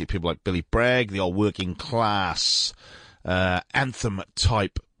scene, especially people like Billy Bragg, the old working class anthem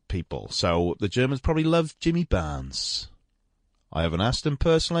type people. So the Germans probably love Jimmy Barnes. I haven't asked them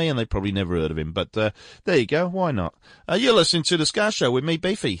personally, and they probably never heard of him. But there you go. Why not? You're listening to The Ska Show with me,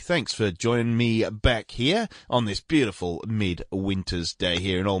 Beefy. Thanks for joining me back here on this beautiful mid-winter's day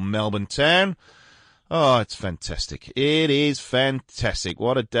here in old Melbourne town. Oh, it's fantastic. It is fantastic.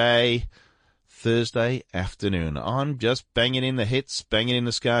 What a day. Thursday afternoon. I'm just banging in the hits, banging in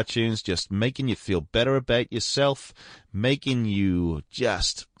the ska tunes, just making you feel better about yourself, making you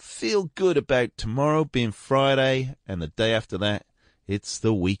just feel good about tomorrow being Friday, and the day after that, it's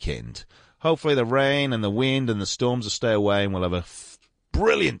the weekend. Hopefully the rain and the wind and the storms will stay away, and we'll have a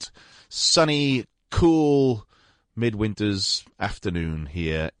brilliant, sunny, cool midwinter's afternoon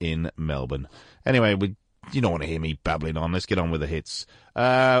here in Melbourne. Anyway, you don't want to hear me babbling on. Let's get on with the hits.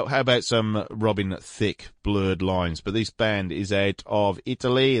 How about some Robin Thicke, Blurred Lines? But this band is out of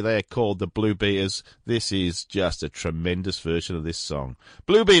Italy. They're called the Blue Beaters. This is just a tremendous version of this song.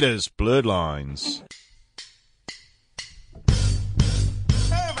 Blue Beaters, Blurred Lines.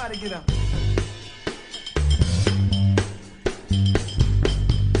 Everybody get up.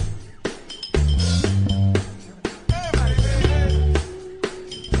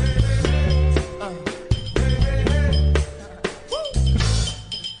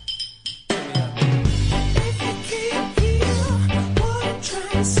 If you keep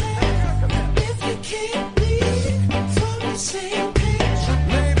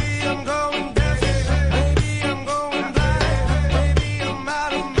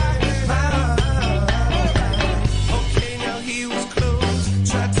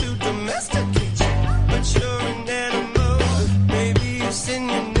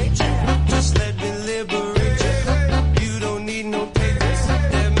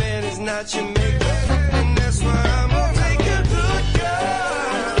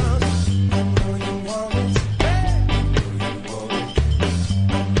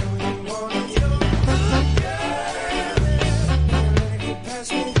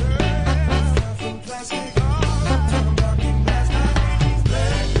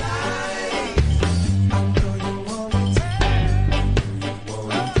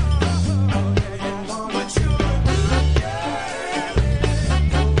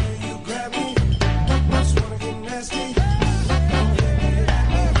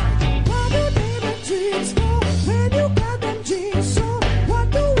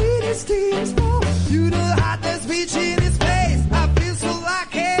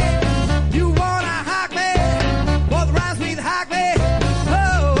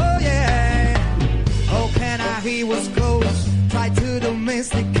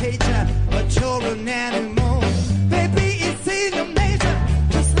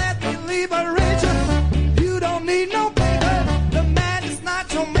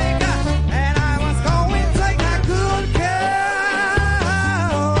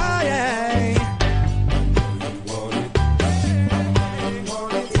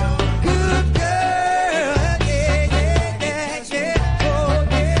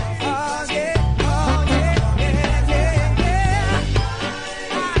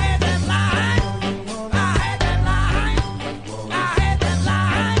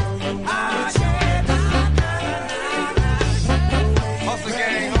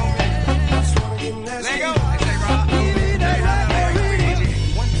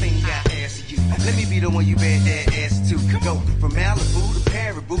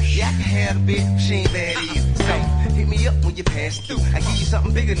bad a bit, she ain't bad either. So, hit me up when you pass through. I give you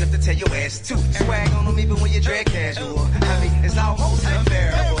something big enough to tell your ass to. Swag on them even when you drag casual. I mean, it's almost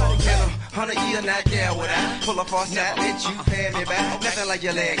unbearable. In 100 years, not there would I pull up on side, let you pay me back. Nothing like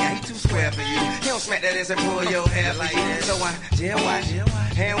your leg, I ain't too square for you. He don't smack that ass and pull your hair like that. So I jail watch,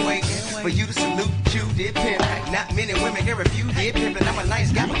 hand wait for you to salute you, did pimp. Not many women can refuse, did pimp. And I'm a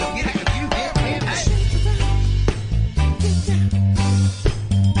nice guy, but don't get it confused, did pimp.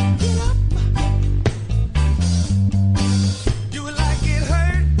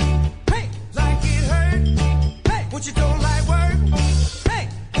 What you don't like work? Hey,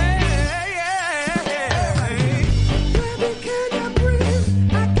 hey, hey. Baby, can you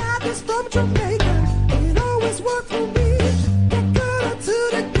breathe? I got this from Jamaica. It always worked for me. Get good to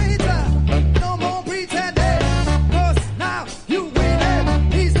the data. No more pretending. 'Cause now you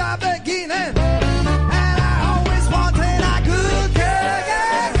winning. He's the beginning. And I always wanted a good girl.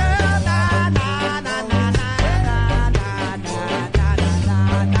 Yeah, girl. Na, na, na, na, na, na, na, na, na,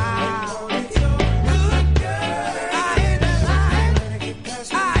 na, na. Good girl.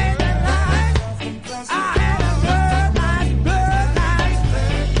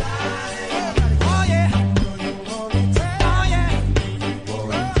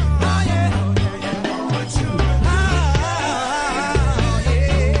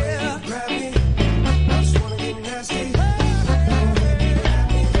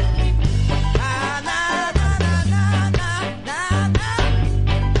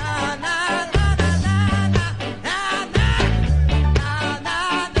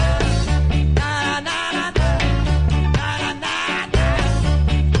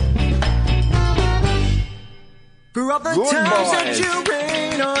 For all the Good times boy. that you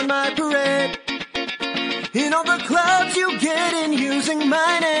rain on my parade, in all the clubs you get in using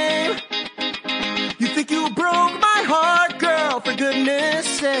my name, you think you broke my heart, girl, for goodness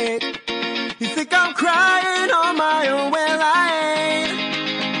sake. You think I'm crying on my own, well I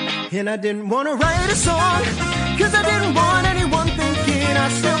ain't. And I didn't want to write a song, 'cause I didn't want anyone thinking I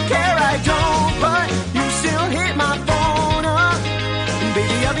still care, I don't. But you still hit my phone up, and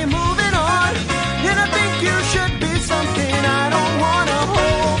baby I'll be moving on. And I think you should be something I don't wanna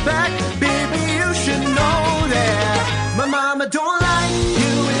hold back. Baby, you should know that my mama don't like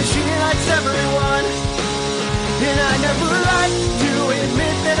you and she likes everyone. And I never like to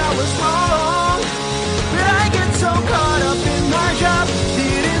admit that I was wrong. But I get so caught up in my job,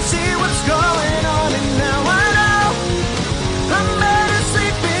 didn't see what's going on. And now I know I'm better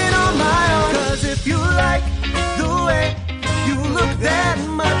sleeping on my own. 'Cause if you like the way you look that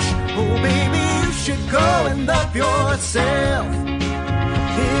much, oh baby, you should go and love yourself.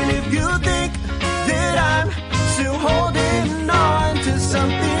 And if you think that I'm still holding on to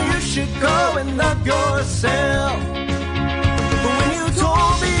something, you should go and love yourself. But when you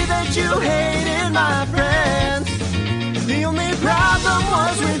told me that you hated my friends, the only problem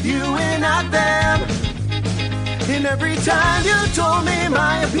was with you and not them. And every time you told me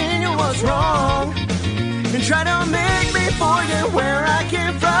my opinion was wrong, and tried to make me forget where I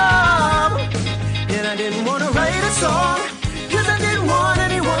came from. And I didn't want to write a song, 'cause I didn't want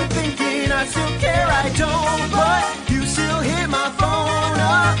anyone thinking I still care, I don't. But you still hit my phone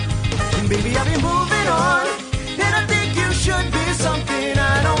up, and baby I'll be moving on. And I think you should be something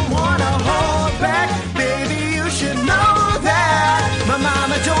I don't want to hold back. Baby, you should know that my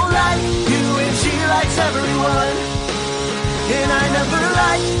mama don't like you and she likes everyone. And I never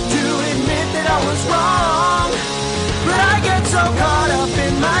like to admit that I was wrong. But I get so caught up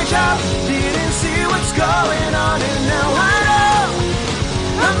in my job, didn't see what's going on. And now I know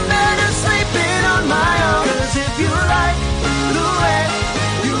I'm better sleeping on my own. 'Cause if you like the way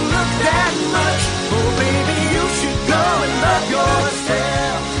you look that much, oh baby, you should go and love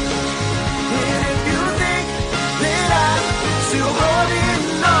yourself. And if you think that I'm still holding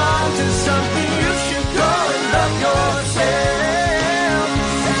on to something, you should go and love yourself.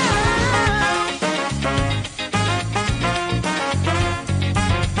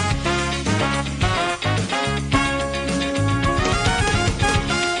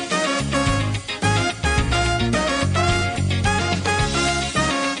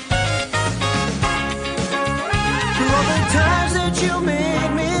 You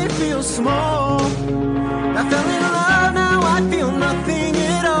made me feel small. I fell in love, now I feel nothing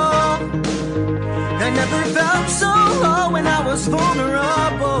at all. I never felt so low when I was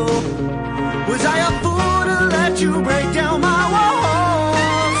vulnerable. Was I a fool to let you break down my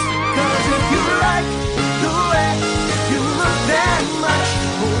walls? 'Cause if you like the way you look that much,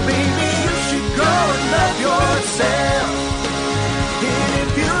 oh baby, you should go and love yourself. And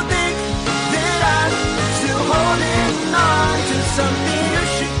if you think that I'm still holding on to something, you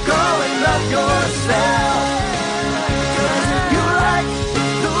should go and love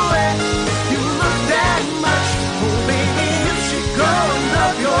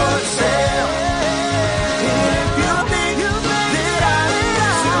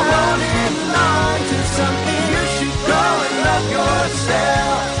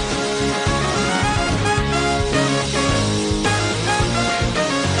yourself.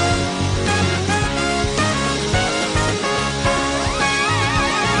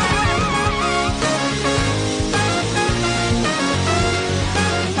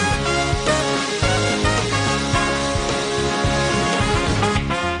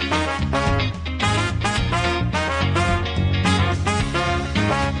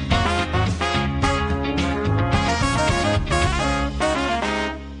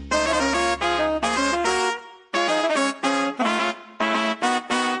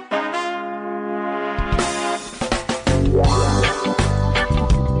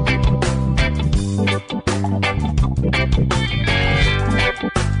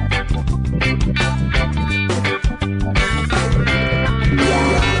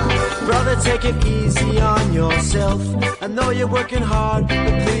 Take it easy on yourself. I know you're working hard,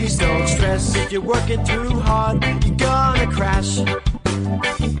 but please don't stress. If you're working too hard, you're gonna crash. The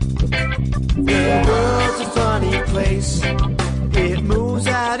world's a funny place. It moves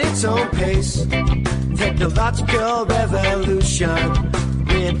at its own pace. Technological revolution.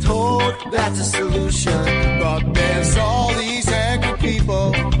 We're told that's a solution. But there's all these angry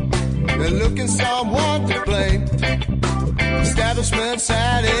people. They're looking someone to blame. Establishment's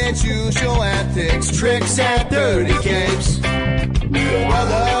at its usual antics, tricks and dirty games.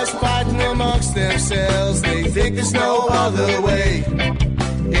 Brothers fighting amongst themselves, they think there's no other way.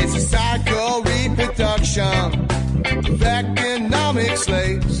 It's a cycle reproduction of economic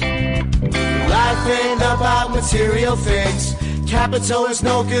slaves. Life ain't about material things. Capital is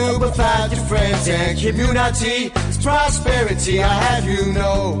no good without your friends. And community is prosperity, I have you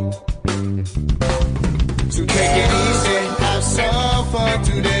know. So take it easy, have some fun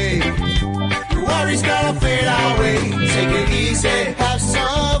today. Your worries gonna fade away. Take it easy, have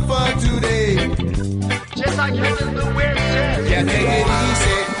some fun today. Just like you in the wind said. Yeah, take it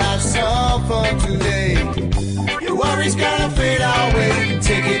easy, have some fun today. Your worries gonna fade away.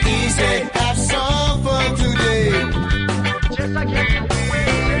 Take it easy, have some fun today. Just like you in the wind said.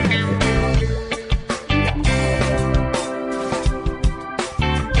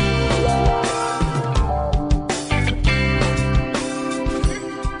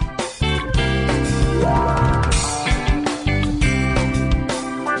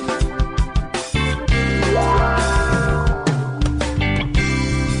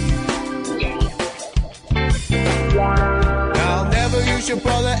 Your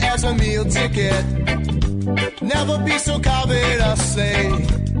brother as a meal ticket. Never be so covetously.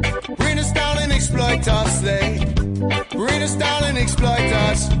 Bring us down and exploit us, they. Bring us down and exploit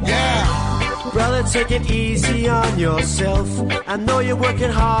us, yeah. Brother, take it easy on yourself. I know you're working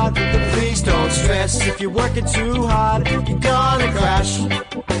hard, but please don't stress. If you're working too hard, you're gonna crash.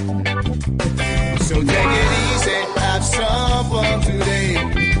 So take it easy, have some fun today.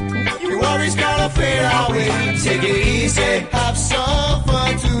 Your worries gonna fade away. Take it easy, have some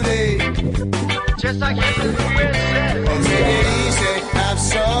fun today. Just like you in the wind said. Oh, take it easy, have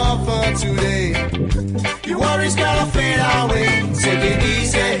some fun today. Your worries gonna fade away. Take it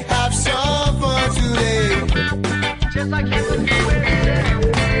easy, have some fun today. Just like you in the wind said.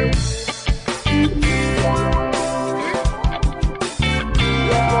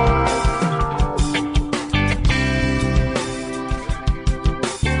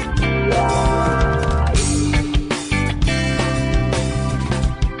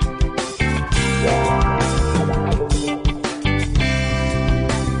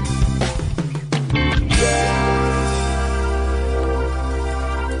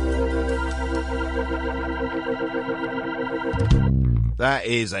 That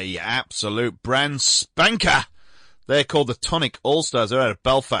is a absolute brand spanker. They're called the Tonic All-Stars. They're out of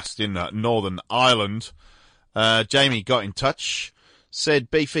Belfast in Northern Ireland. Jamie got in touch,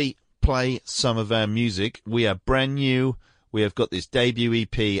 said, Beefy, play some of our music. We are brand new. We have got this debut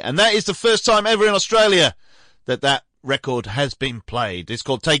EP, and that is the first time ever in Australia that record has been played. It's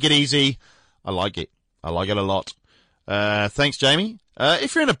called Take It Easy. I like it. I like it a lot. Thanks, Jamie.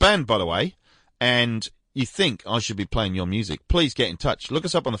 If you're in a band, by the way, and you think I should be playing your music, please get in touch. Look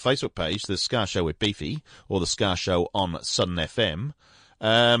us up on the Facebook page, the Ska Show with Beefy, or the Ska Show on Southern FM.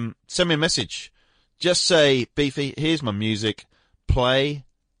 Send me a message. Just say, Beefy, here's my music. Play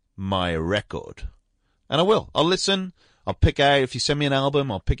my record. And I will. I'll listen. I'll pick out, if you send me an album,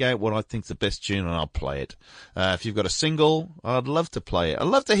 I'll pick out what I think's the best tune and I'll play it. If you've got a single, I'd love to play it. I'd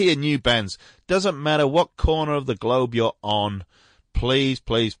love to hear new bands. Doesn't matter what corner of the globe you're on. Please,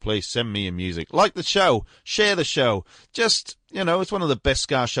 please, please send me your music. Like the show. Share the show. Just, it's one of the best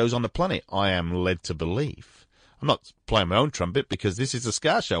ska shows on the planet, I am led to believe. I'm not playing my own trumpet because this is a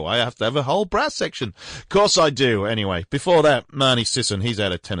Ska Show. I have to have a whole brass section. Of course I do. Anyway, before that, Marnie Sisson, he's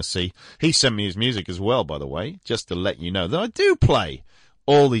out of Tennessee. He sent me his music as well, by the way, just to let you know that I do play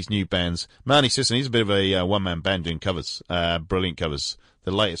all these new bands. Marnie Sisson, he's a bit of a one-man band doing covers, brilliant covers.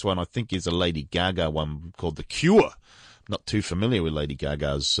 The latest one, I think, is a Lady Gaga one called The Cure. Not too familiar with Lady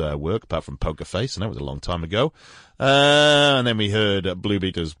Gaga's work, apart from Poker Face, and that was a long time ago. And then we heard Blue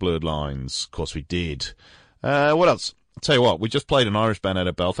Beaters, Blurred Lines. Of course we did. What else? I'll tell you what, we just played an Irish band out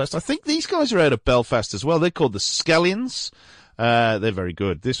of Belfast. I think these guys are out of Belfast as well. They're called the Scallions. They're very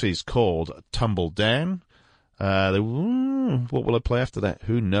good. This is called Tumble Down. What will I play after that?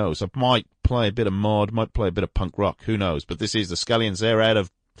 Who knows? I might play a bit of mod, might play a bit of punk rock. Who knows? But this is the Scallions. They're out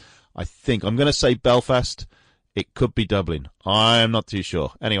of, I think, I'm going to say Belfast. It could be Dublin. I'm not too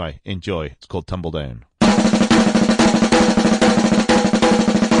sure. Anyway, enjoy. It's called Tumble Down.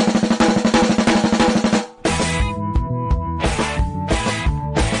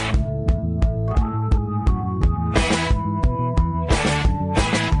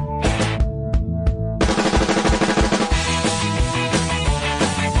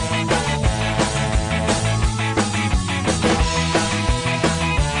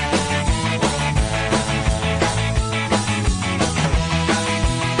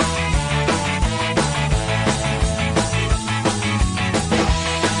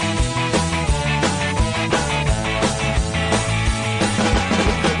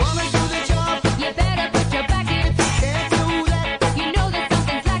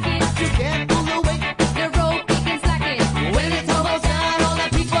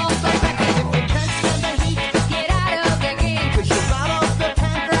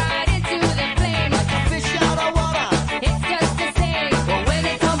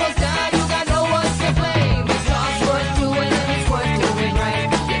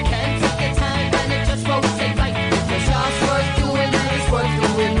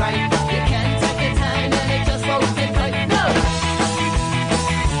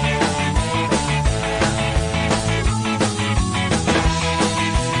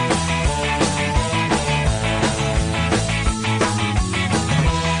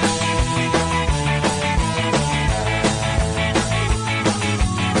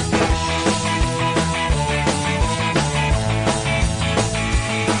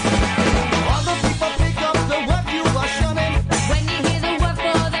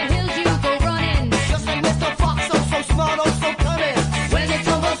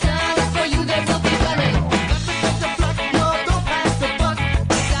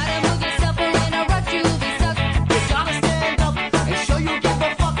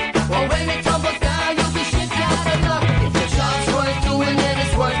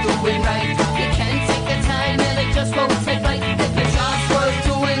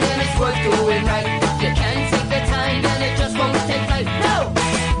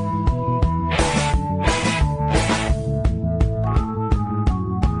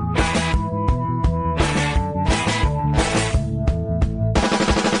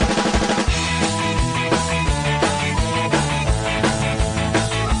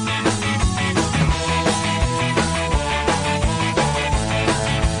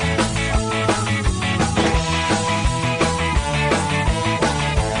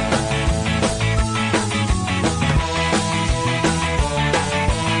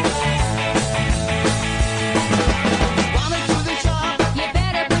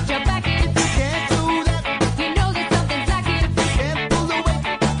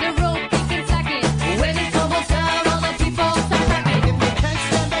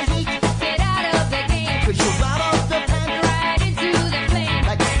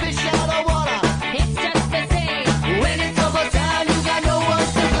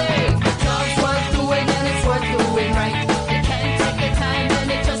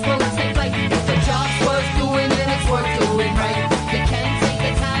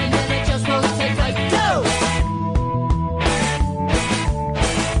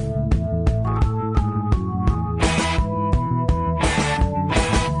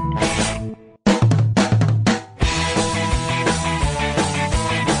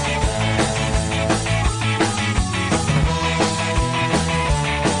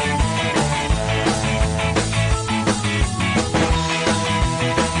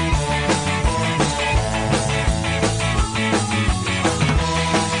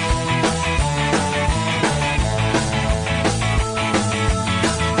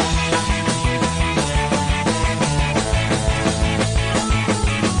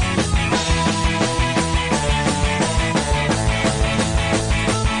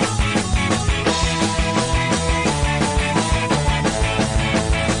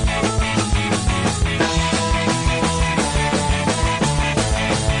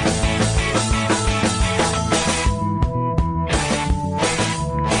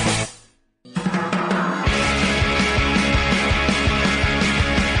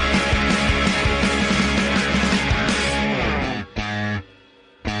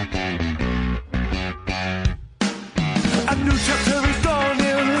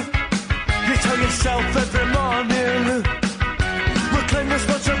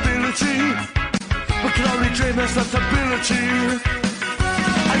 cheer.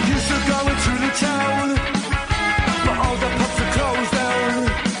 I used to go into the town, but all the pubs are closed down.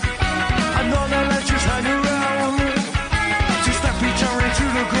 And all the lads just hang around, just step each other to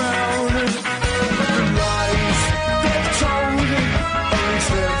the ground. The lies they've told, only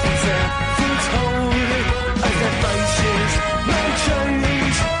servants ever told, as their faces may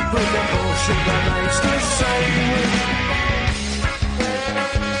change, but their bullshit remains the same.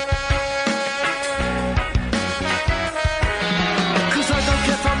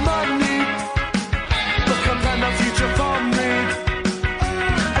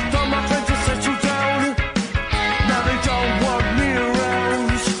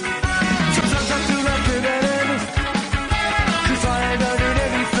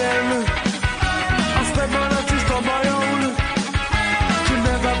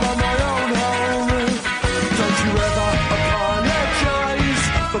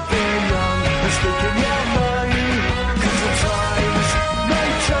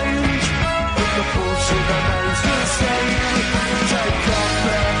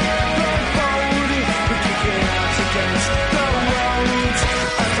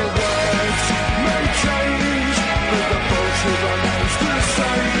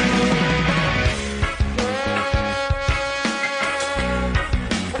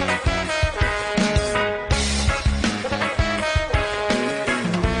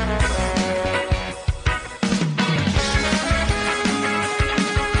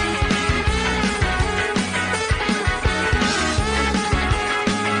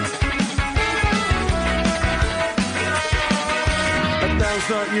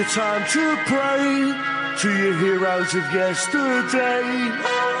 Not your time to pray to your heroes of yesterday,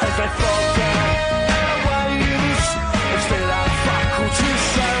 as they forget their ways and still have fuck all to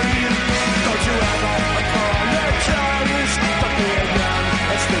say. Don't you ever apologize for being young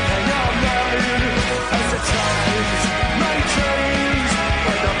and speaking your mind, as the times may change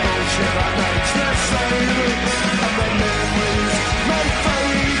but the bullshit remains the same, and the memories may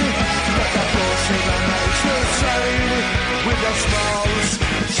fade but the bullshit remains the same. With your smiles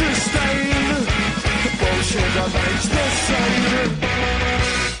sustain, the bullshit remains the same.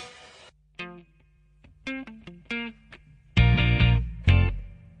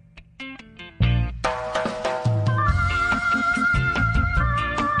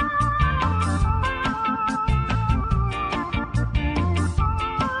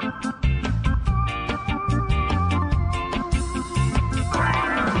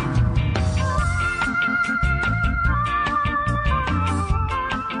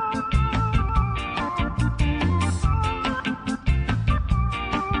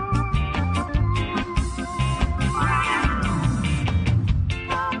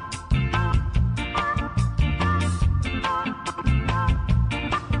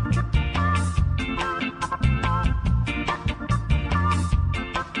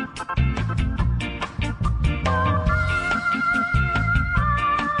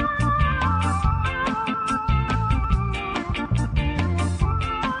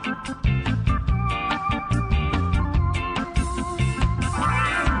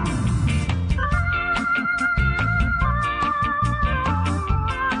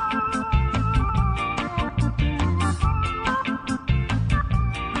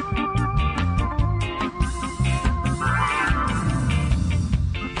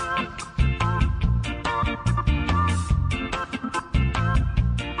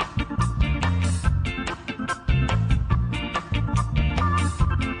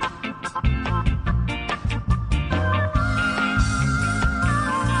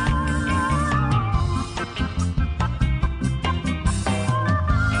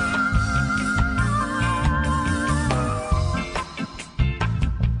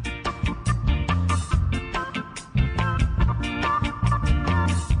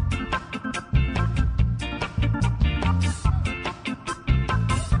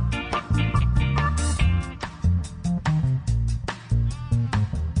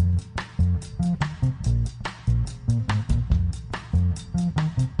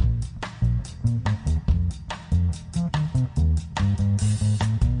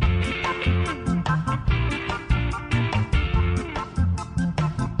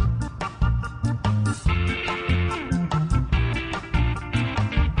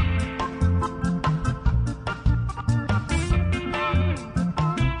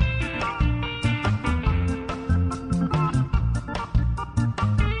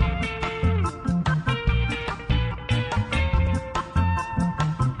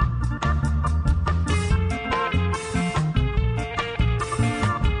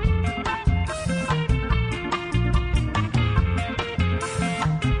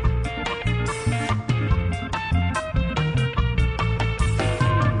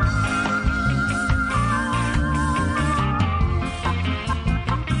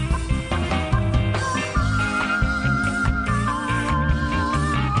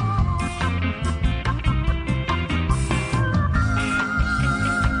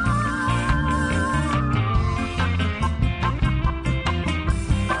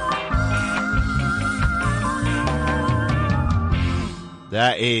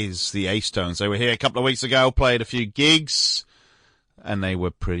 That is the A-Stones. They were here a couple of weeks ago, played a few gigs, and they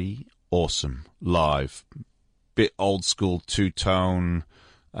were pretty awesome live. Bit old school two-tone,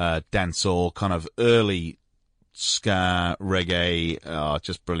 dancehall, kind of early ska, reggae,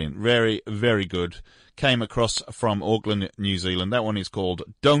 just brilliant. Very, very good. Came across from Auckland, New Zealand. That one is called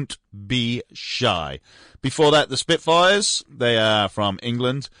Don't Be Shy. Before that, the Spitfires. They are from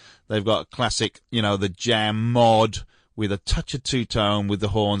England. They've got classic, the jam mod with a touch of two-tone with the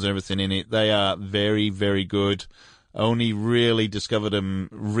horns and everything in it. They are very, very good. Only really discovered them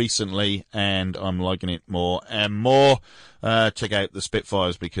recently, and I'm liking it more and more. Check out the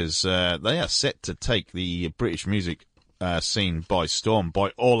Spitfires because they are set to take the British music scene by storm,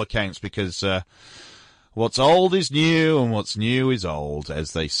 by all accounts, because what's old is new, and what's new is old,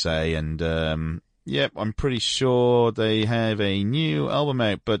 as they say. And yep, I'm pretty sure they have a new album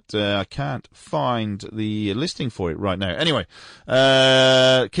out, but I can't find the listing for it right now. Anyway,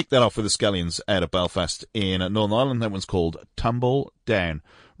 kick that off with the Scallions out of Belfast in Northern Ireland. That one's called Tumble Down.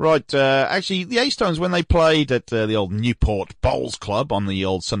 Right, actually, the A-Stones, when they played at the old Newport Bowls Club on the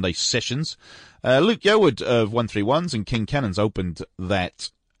old Sunday sessions, Luke Yeoward of 131s and King Cannons opened that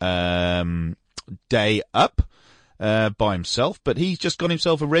day up by himself, but he's just got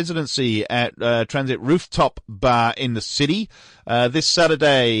himself a residency at Transit Rooftop Bar in the city this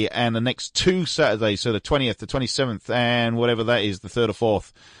Saturday and the next 2 Saturdays, so the 20th, the 27th, and whatever that is, the 3rd or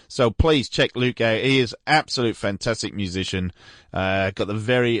 4th. So please check Luke out. He is absolute fantastic musician. Got the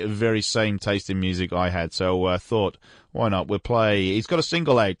very, very same taste in music I had, so I thought, why not? We'll play. He's got a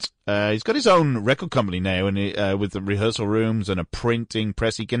single out. He's got his own record company now, and with the rehearsal rooms and a printing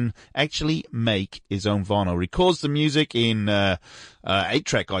press, he can actually make his own vinyl. Records the music in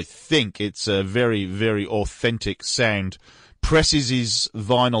 8-track, I think. It's a very, very authentic sound. Presses his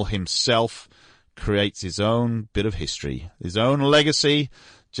vinyl himself. Creates his own bit of history, his own legacy.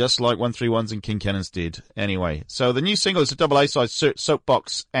 Just like 131s and King Cannons did. Anyway, so the new single is a double A-side,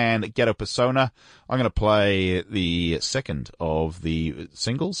 Soapbox and Ghetto Persona. I'm going to play the second of the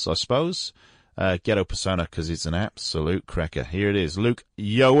singles, I suppose. Ghetto Persona, because it's an absolute cracker. Here it is. Luke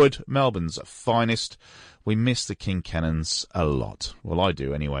Yeoward, Melbourne's finest. We miss the King Cannons a lot. Well, I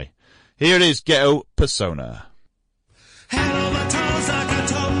do anyway. Here it is, Ghetto Persona. Head on my toes like a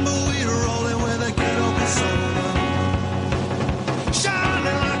tumbleweed, rolling with a ghetto persona.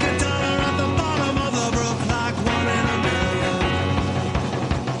 Shining like a dollar at the bottom of the brook, like one in a million.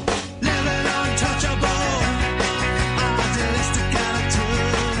 Living untouchable, idealistic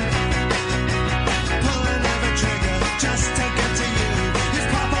attitude. Pulling every trigger just to get to you. His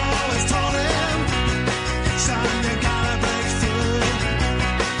papa always told him, son, you gotta break through.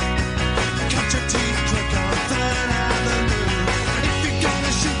 Cut your teeth quick on Third Avenue. If you're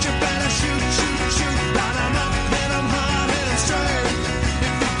gonna shoot, you better shoot, shoot, shoot. Line 'em up, hit 'em hard, hit 'em straight.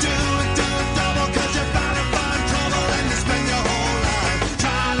 If you do it double, 'cause you're bound to find trouble and you spend your whole life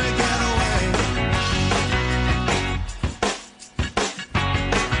trying to get away.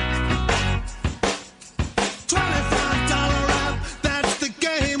 $25 rap, that's the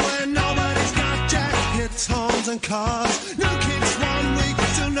game when nobody's got jack. Hits, homes and cars. New kicks 1 week,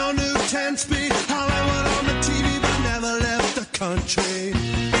 so no new 10-speed. Hollywood on the TV, but never left the country.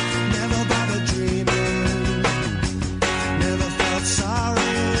 Never bothered dreaming. Never felt sorry.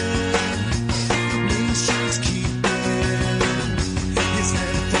 Mean streets keeping his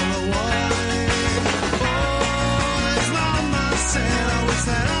head full of worry. Oh, his mama said, I wish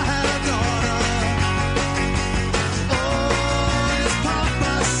that I had a daughter. Oh, his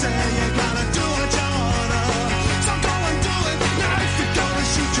papa said, you gotta do what you order. So go and do it. Now if you're gonna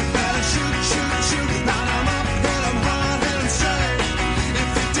shoot, you better shoot, shoot, shoot. Line 'em up, hit 'em hard, hit 'em straight. If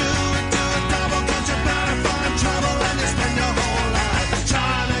you do it double, 'cause you're bound to find trouble and you spend your whole life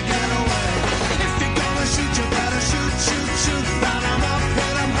trying to get away. If you're gonna shoot, you better shoot, shoot, shoot. Line 'em up,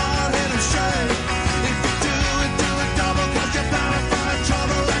 hit 'em hard, hit 'em straight. If you do it double, 'cause you're bound to find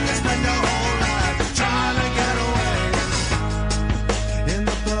trouble and you spend your whole life trying to get away. In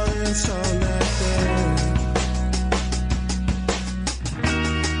the burning sun that day,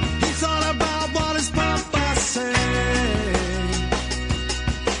 he thought about what his papa said,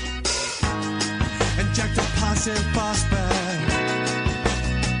 and Jack the posse boss back.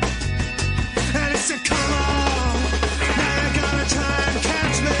 And he said, come on, now you gotta try and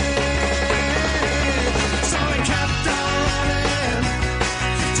catch me. So he kept on running,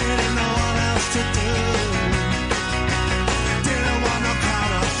 didn't know what else to do. Didn't want no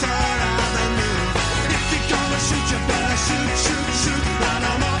crowd on Third Avenue. If you're gonna shoot, you better shoot, shoot, shoot. Line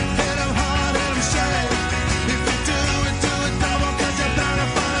 'em up, hit 'em hard, hit 'em straight. If you do it double, 'cause you're bound to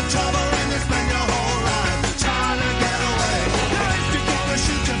find trouble and you spend your whole life trying to get away.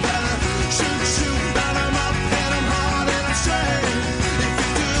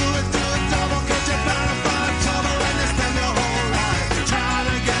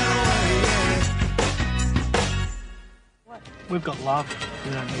 We've got love.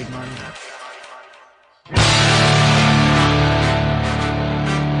 We don't need money.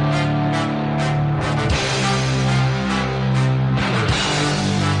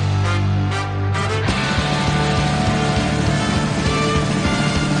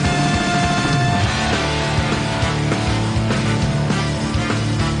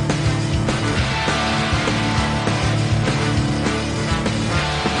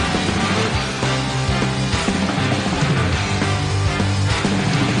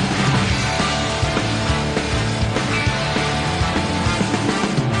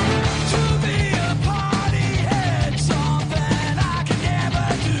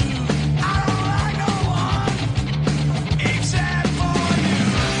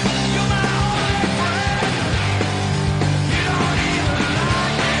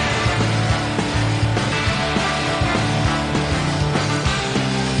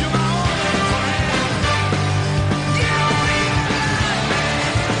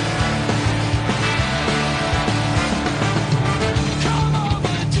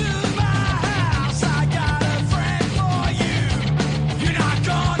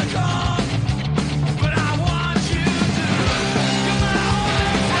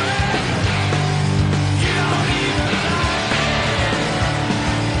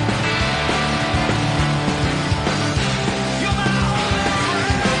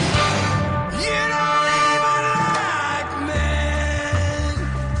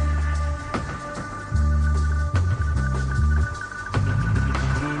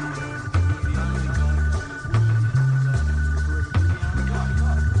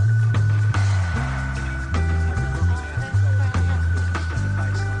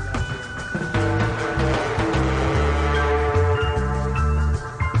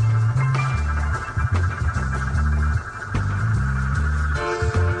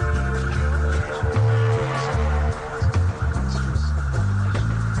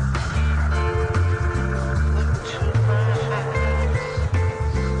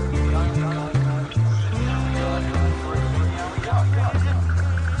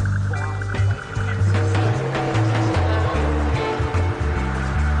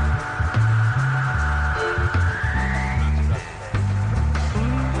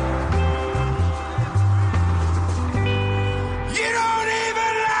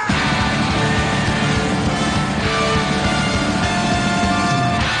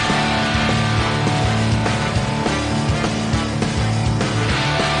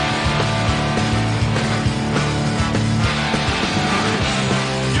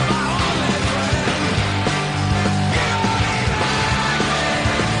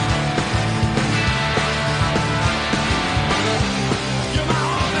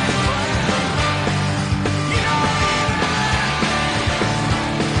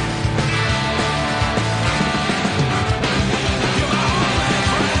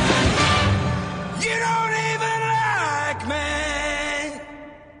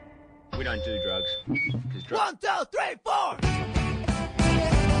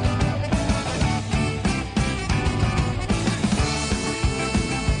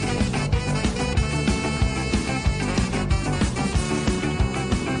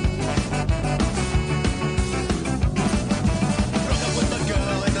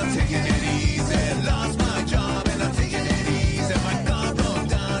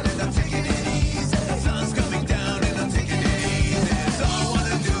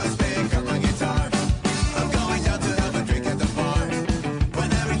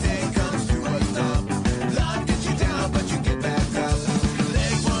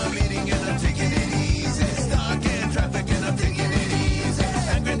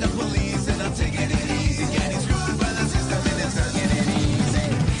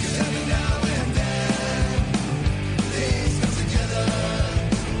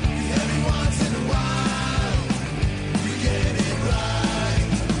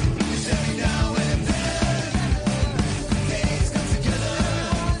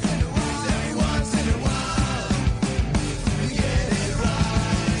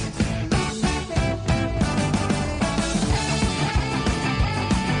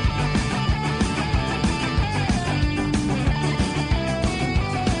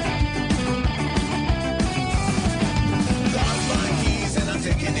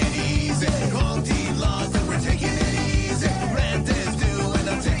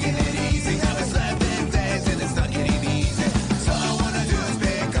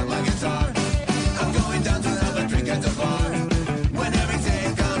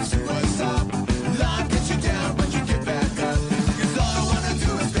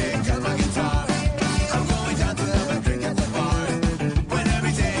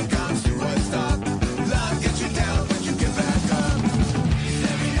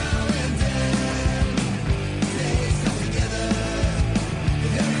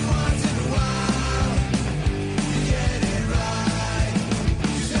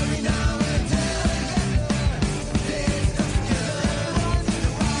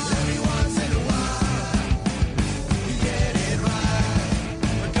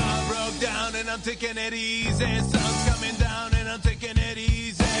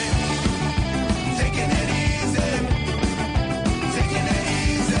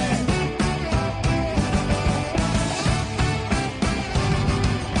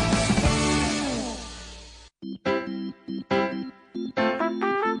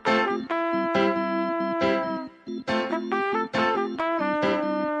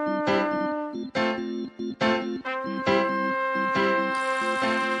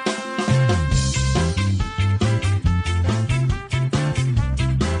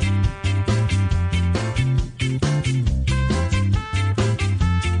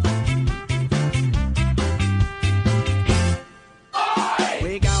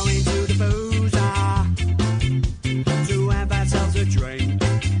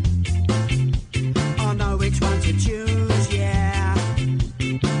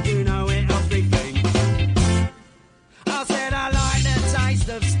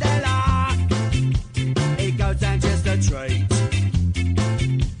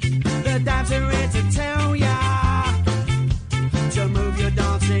 dads are here to tell ya to move your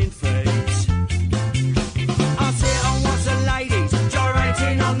dancing feet. I'll sit and watch the ladies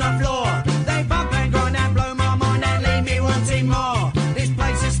gyrating on the floor. They bump and grind and blow my mind and leave me wanting more. This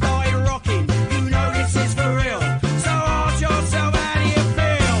place has started rocking, you know this is for real. So ask yourself, how do you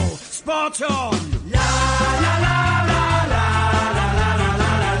feel? Spot on.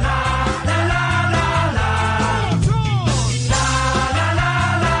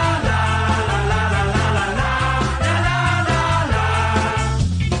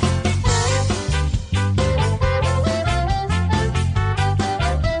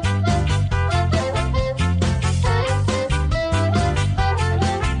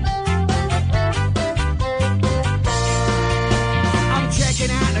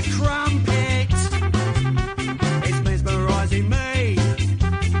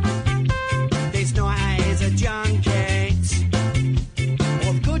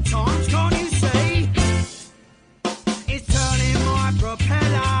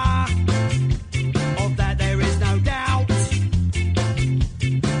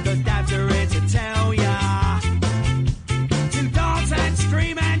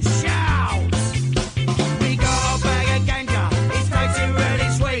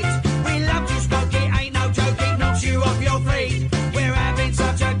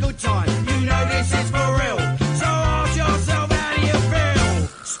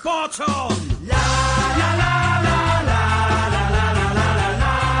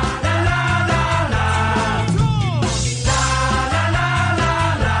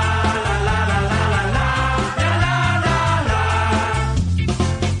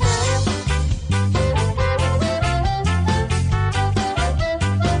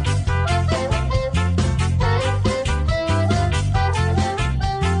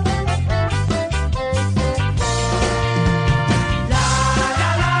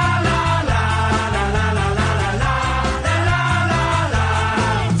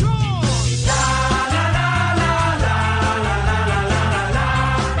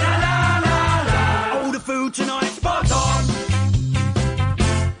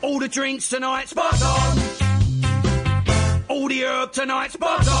 Drinks tonight, spot on. All the herb tonight,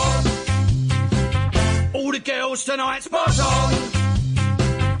 spot on. All the girls tonight, spot on.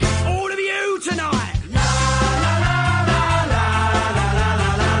 All of you tonight.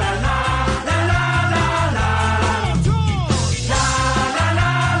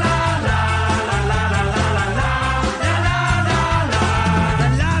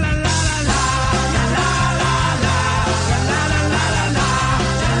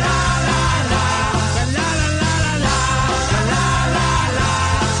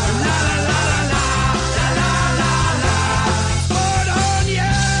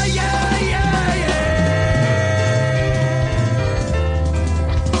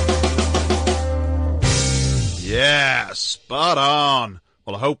 Spot on.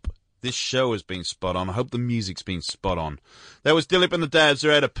 Well, I hope this show has been spot on. I hope the music's been spot on. That was Dilip and the Dads.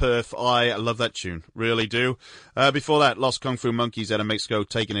 They're out of Perth. I love that tune. Really do. Before that, Lost Kung Fu Monkeys out of Mexico,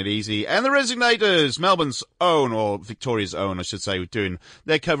 Taking It Easy. And the Resignators, Melbourne's own, or Victoria's own, I should say, doing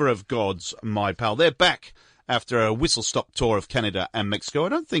their cover of God's My Pal. They're back after a whistle-stop tour of Canada and Mexico. I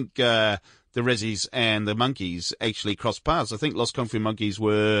don't think the Resis and the Monkeys actually crossed paths. I think Lost Kung Fu Monkeys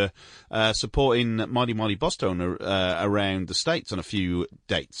were supporting Mighty Mighty Boston around the States on a few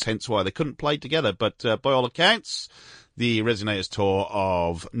dates, hence why they couldn't play together. But by all accounts, the Resonators tour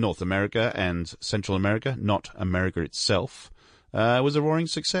of North America and Central America, not America itself, was a roaring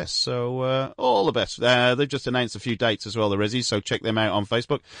success. So all the best. They've just announced a few dates as well, the Resis, so check them out on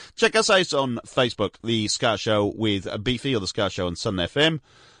Facebook. Check us out on Facebook, The Ska Show with Beefy, or The Ska Show on Sun FM.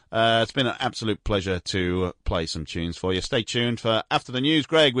 It's been an absolute pleasure to play some tunes for you. Stay tuned for After the News.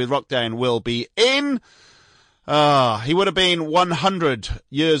 Greg with Rockdown will be in. He would have been 100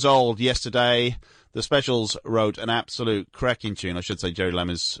 years old yesterday. The Specials wrote an absolute cracking tune. I should say Jerry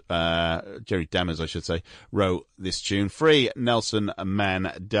Dammers, wrote this tune. Free Nelson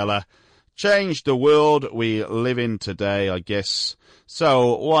Mandela. Changed the world we live in today, I guess.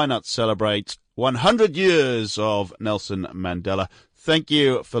 So why not celebrate 100 years of Nelson Mandela? Thank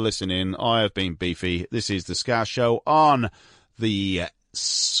you for listening. I have been Beefy. This is the Ska Show on the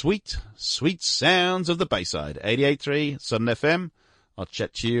sweet, sweet sounds of the Bayside. 88.3 Southern FM. I'll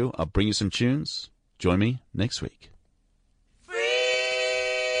chat to you. I'll bring you some tunes. Join me next week.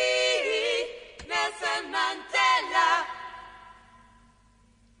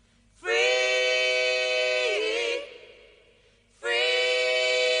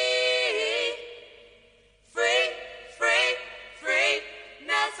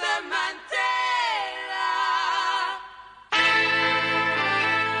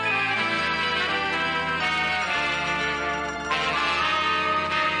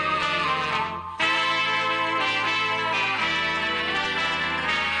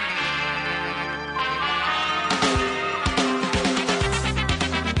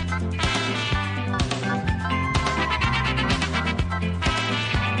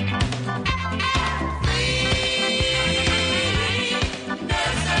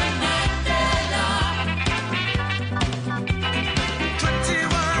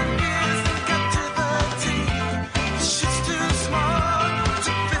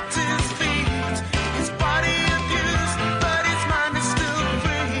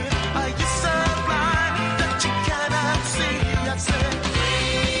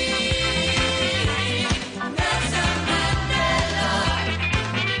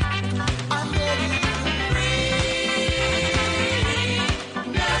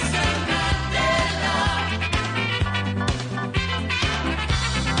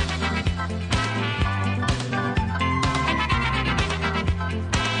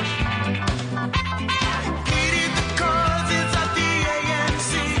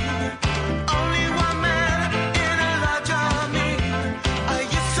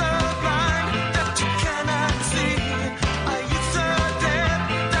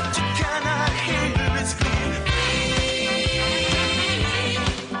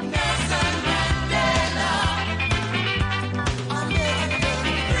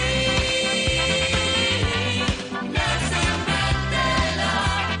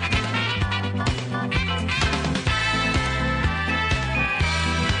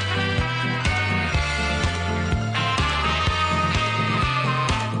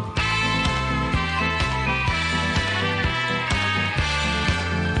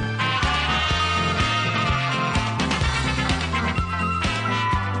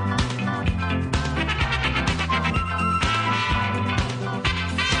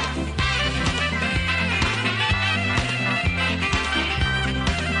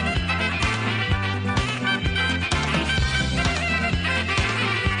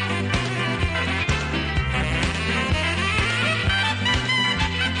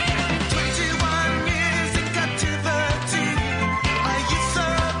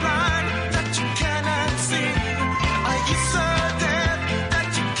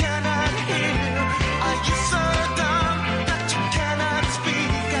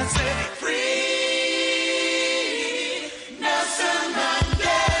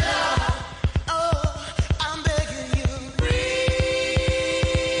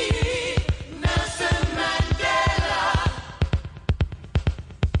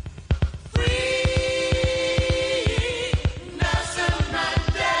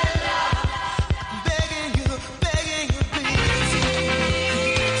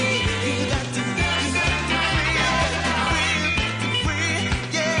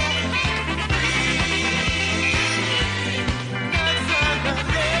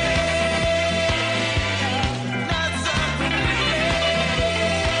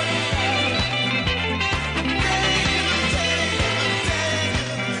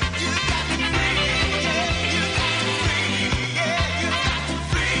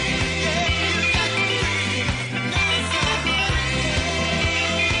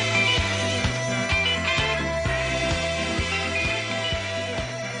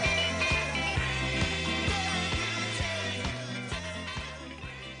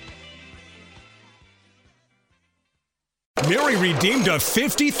 Mary redeemed a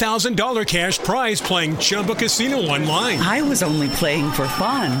 $50,000 cash prize playing Chumba Casino online. I was only playing for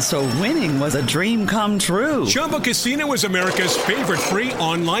fun, so winning was a dream come true. Chumba Casino is America's favorite free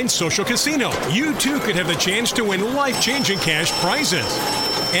online social casino. You too could have the chance to win life-changing cash prizes.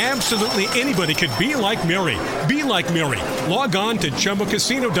 Absolutely anybody could be like Mary. Be like Mary. Log on to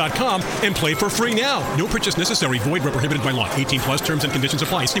ChumbaCasino.com and play for free now. No purchase necessary. Void where prohibited by law. 18 plus terms and conditions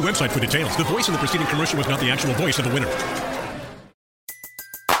apply. See website for details. The voice in the preceding commercial was not the actual voice of the winner.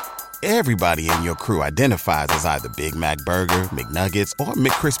 Everybody in your crew identifies as either Big Mac Burger, McNuggets, or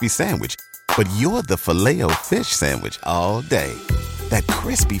McCrispy Sandwich. But you're the Filet-O-Fish Sandwich all day. That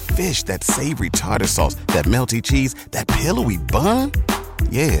crispy fish, that savory tartar sauce, that melty cheese, that pillowy bun.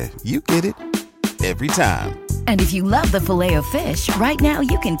 Yeah, you get it. Every time. And if you love the Filet-O-Fish, right now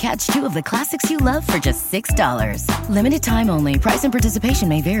you can catch two of the classics you love for just $6. Limited time only. Price and participation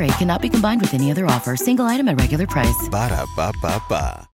may vary. Cannot be combined with any other offer. Single item at regular price. Ba-da-ba-ba-ba.